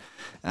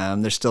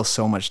there's still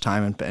so much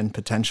time and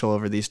potential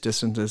over these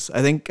distances.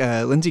 I think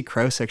Lindsay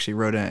Krause actually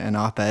wrote an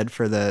op-ed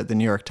for the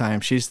New York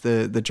Times. She's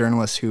the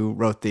journalist who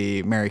wrote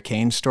the Mary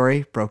Cain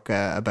story,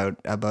 about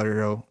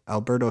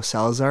Alberto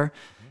Salazar.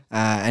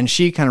 And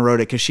she kind of wrote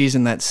it because she's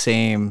in that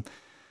same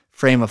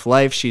frame of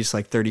life. She's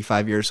like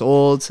 35 years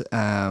old,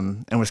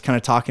 and was kind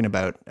of talking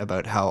about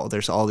how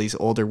there's all these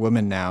older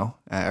women now,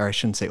 or I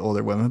shouldn't say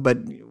older women, but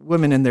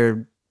women in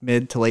their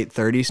mid to late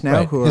 30s now,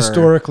 right, who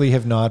historically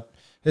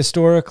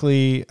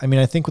I mean,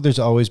 I think there's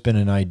always been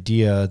an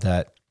idea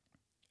that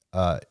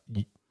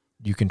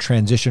you can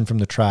transition from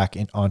the track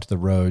onto the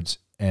roads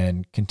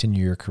and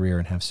continue your career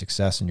and have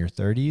success in your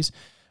 30s.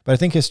 But I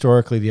think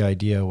historically the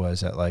idea was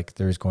that like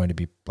there's going to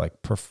be like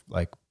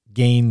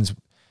gains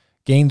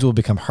will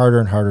become harder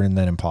and harder and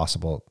then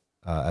impossible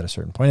at a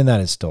certain point. And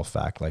that is still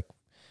fact. Like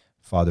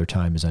Father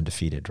Time is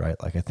undefeated,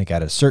 right? Like I think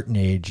at a certain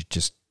age,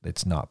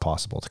 it's not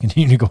possible to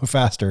continue to go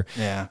faster.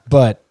 Yeah.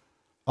 But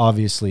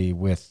obviously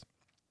with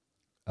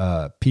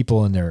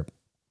people in their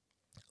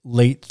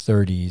late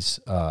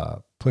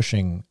 30s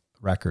pushing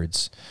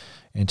records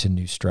into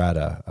new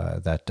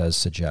strata, that does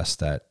suggest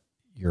that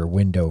your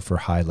window for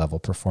high level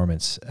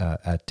performance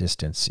at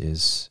distance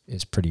is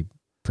pretty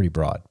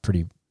broad,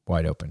 pretty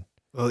wide open.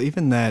 Well,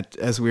 even that,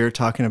 as we were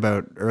talking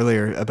about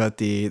earlier, about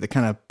the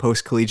kind of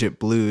post-collegiate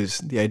blues,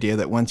 the idea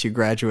that once you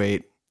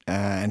graduate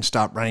and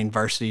stop running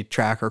varsity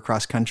track or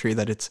cross country,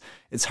 that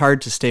it's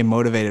hard to stay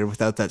motivated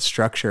without that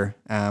structure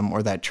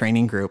or that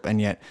training group.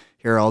 And yet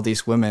here are all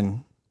these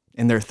women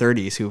in their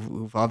 30s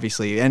who've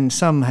obviously, and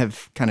some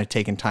have kind of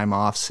taken time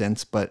off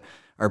since, but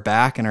are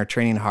back and are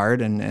training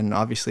hard and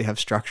obviously have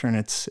structure, and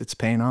it's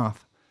paying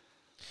off.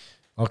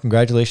 Well,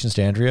 congratulations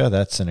to Andrea.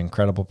 That's an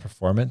incredible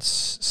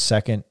performance.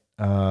 Second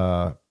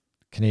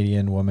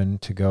Canadian woman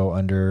to go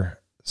under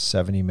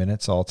 70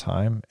 minutes all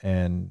time.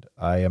 And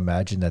I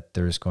imagine that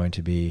there's going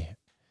to be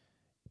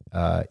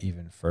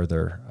even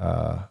further,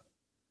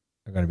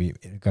 going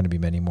to be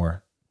many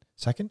more.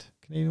 Second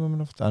Canadian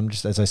woman. I'm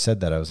just, as I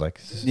said that, I was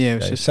like, yeah, it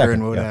was just second,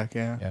 her and Wodak.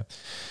 Yeah.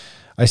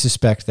 I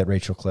suspect that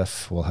Rachel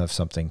Cliff will have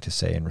something to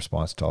say in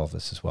response to all of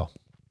this as well.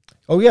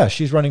 Oh yeah,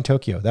 she's running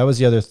Tokyo. That was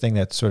the other thing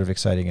that's sort of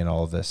exciting in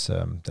all of this.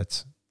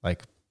 That's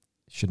like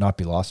should not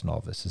be lost in all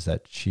of this is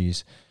that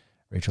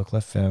Rachel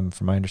Cliff, from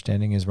my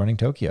understanding, is running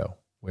Tokyo,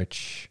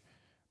 which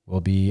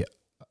will be,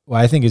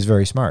 I think is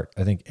very smart.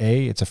 I think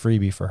it's a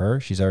freebie for her.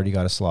 She's already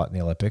got a slot in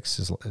the Olympics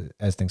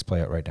as things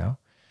play out right now.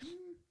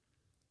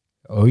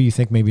 Oh, you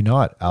think maybe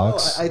not,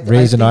 Alex?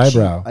 Raise an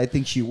eyebrow. I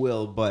think she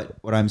will, but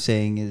what I'm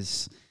saying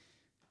is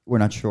we're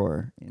not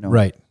sure.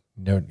 Right?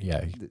 No,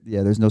 yeah.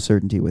 There's no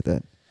certainty with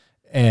it,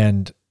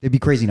 and it'd be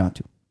crazy not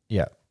to.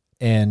 Yeah,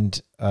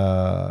 and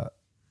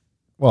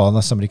well,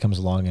 unless somebody comes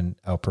along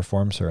and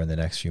outperforms her in the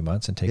next few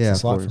months and takes the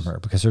slot from her,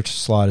 because her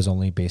slot is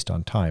only based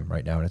on time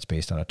right now, and it's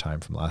based on a time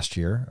from last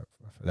year.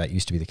 That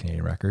used to be the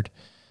Canadian record.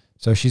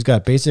 So she's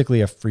got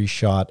basically a free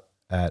shot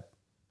at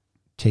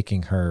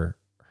taking her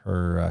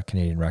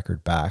Canadian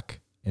record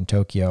back in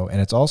Tokyo.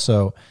 And it's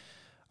also,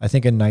 I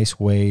think, a nice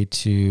way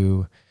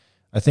to,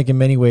 I think in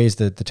many ways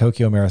that the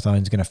Tokyo Marathon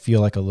is going to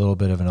feel like a little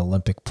bit of an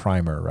Olympic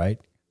primer, right?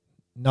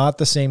 Not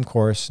the same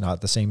course,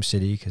 not the same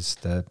city, because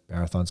the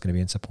marathon's going to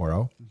be in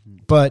Sapporo,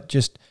 but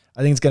just,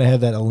 I think it's going to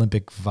have that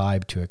Olympic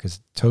vibe to it, because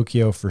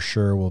Tokyo for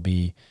sure will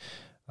be,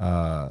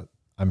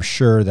 I'm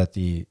sure that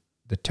the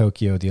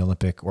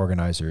Olympic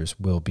organizers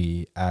will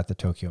be at the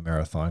Tokyo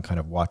Marathon kind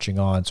of watching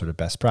on sort of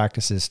best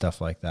practices,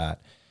 stuff like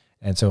that.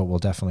 And so it will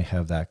definitely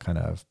have that kind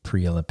of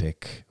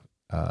pre-Olympic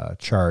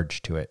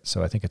charge to it.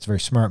 So I think it's a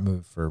very smart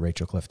move for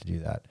Rachel Cliff to do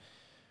that.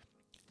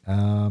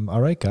 All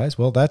right, guys.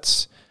 Well,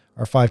 that's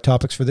our 5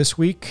 topics for this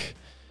week.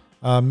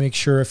 Make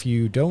sure if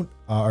you don't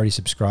already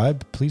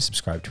subscribe, please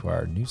subscribe to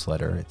our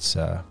newsletter. It's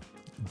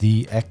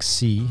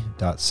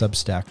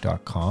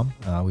thexc.substack.com.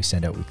 We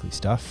send out weekly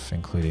stuff,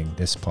 including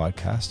this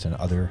podcast and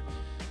other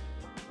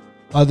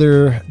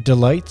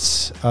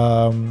delights.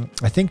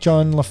 I think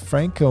John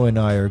LaFranco and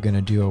I are going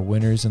to do a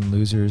winners and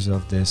losers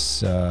of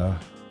this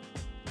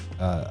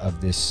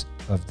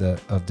of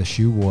the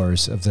shoe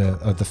wars, of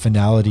the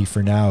finality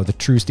for now, the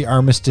truce, the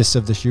armistice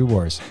of the shoe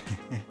wars.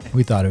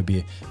 We thought it would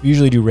be, we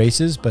usually do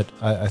races, but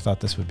I thought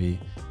this would be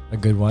a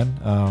good one.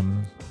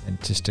 And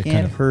just to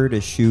kind of hurt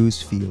a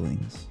shoe's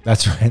feelings.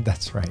 That's right.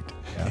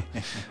 Yeah.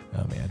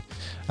 Oh man.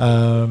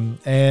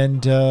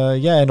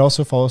 And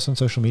also follow us on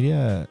social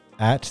media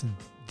at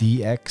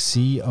the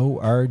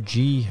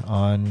XCORG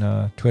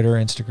on Twitter,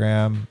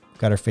 Instagram,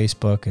 got our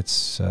Facebook.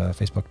 It's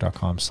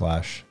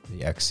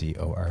facebook.com/the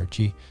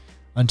XCORG.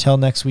 Until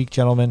next week,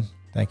 gentlemen,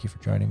 thank you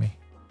for joining me.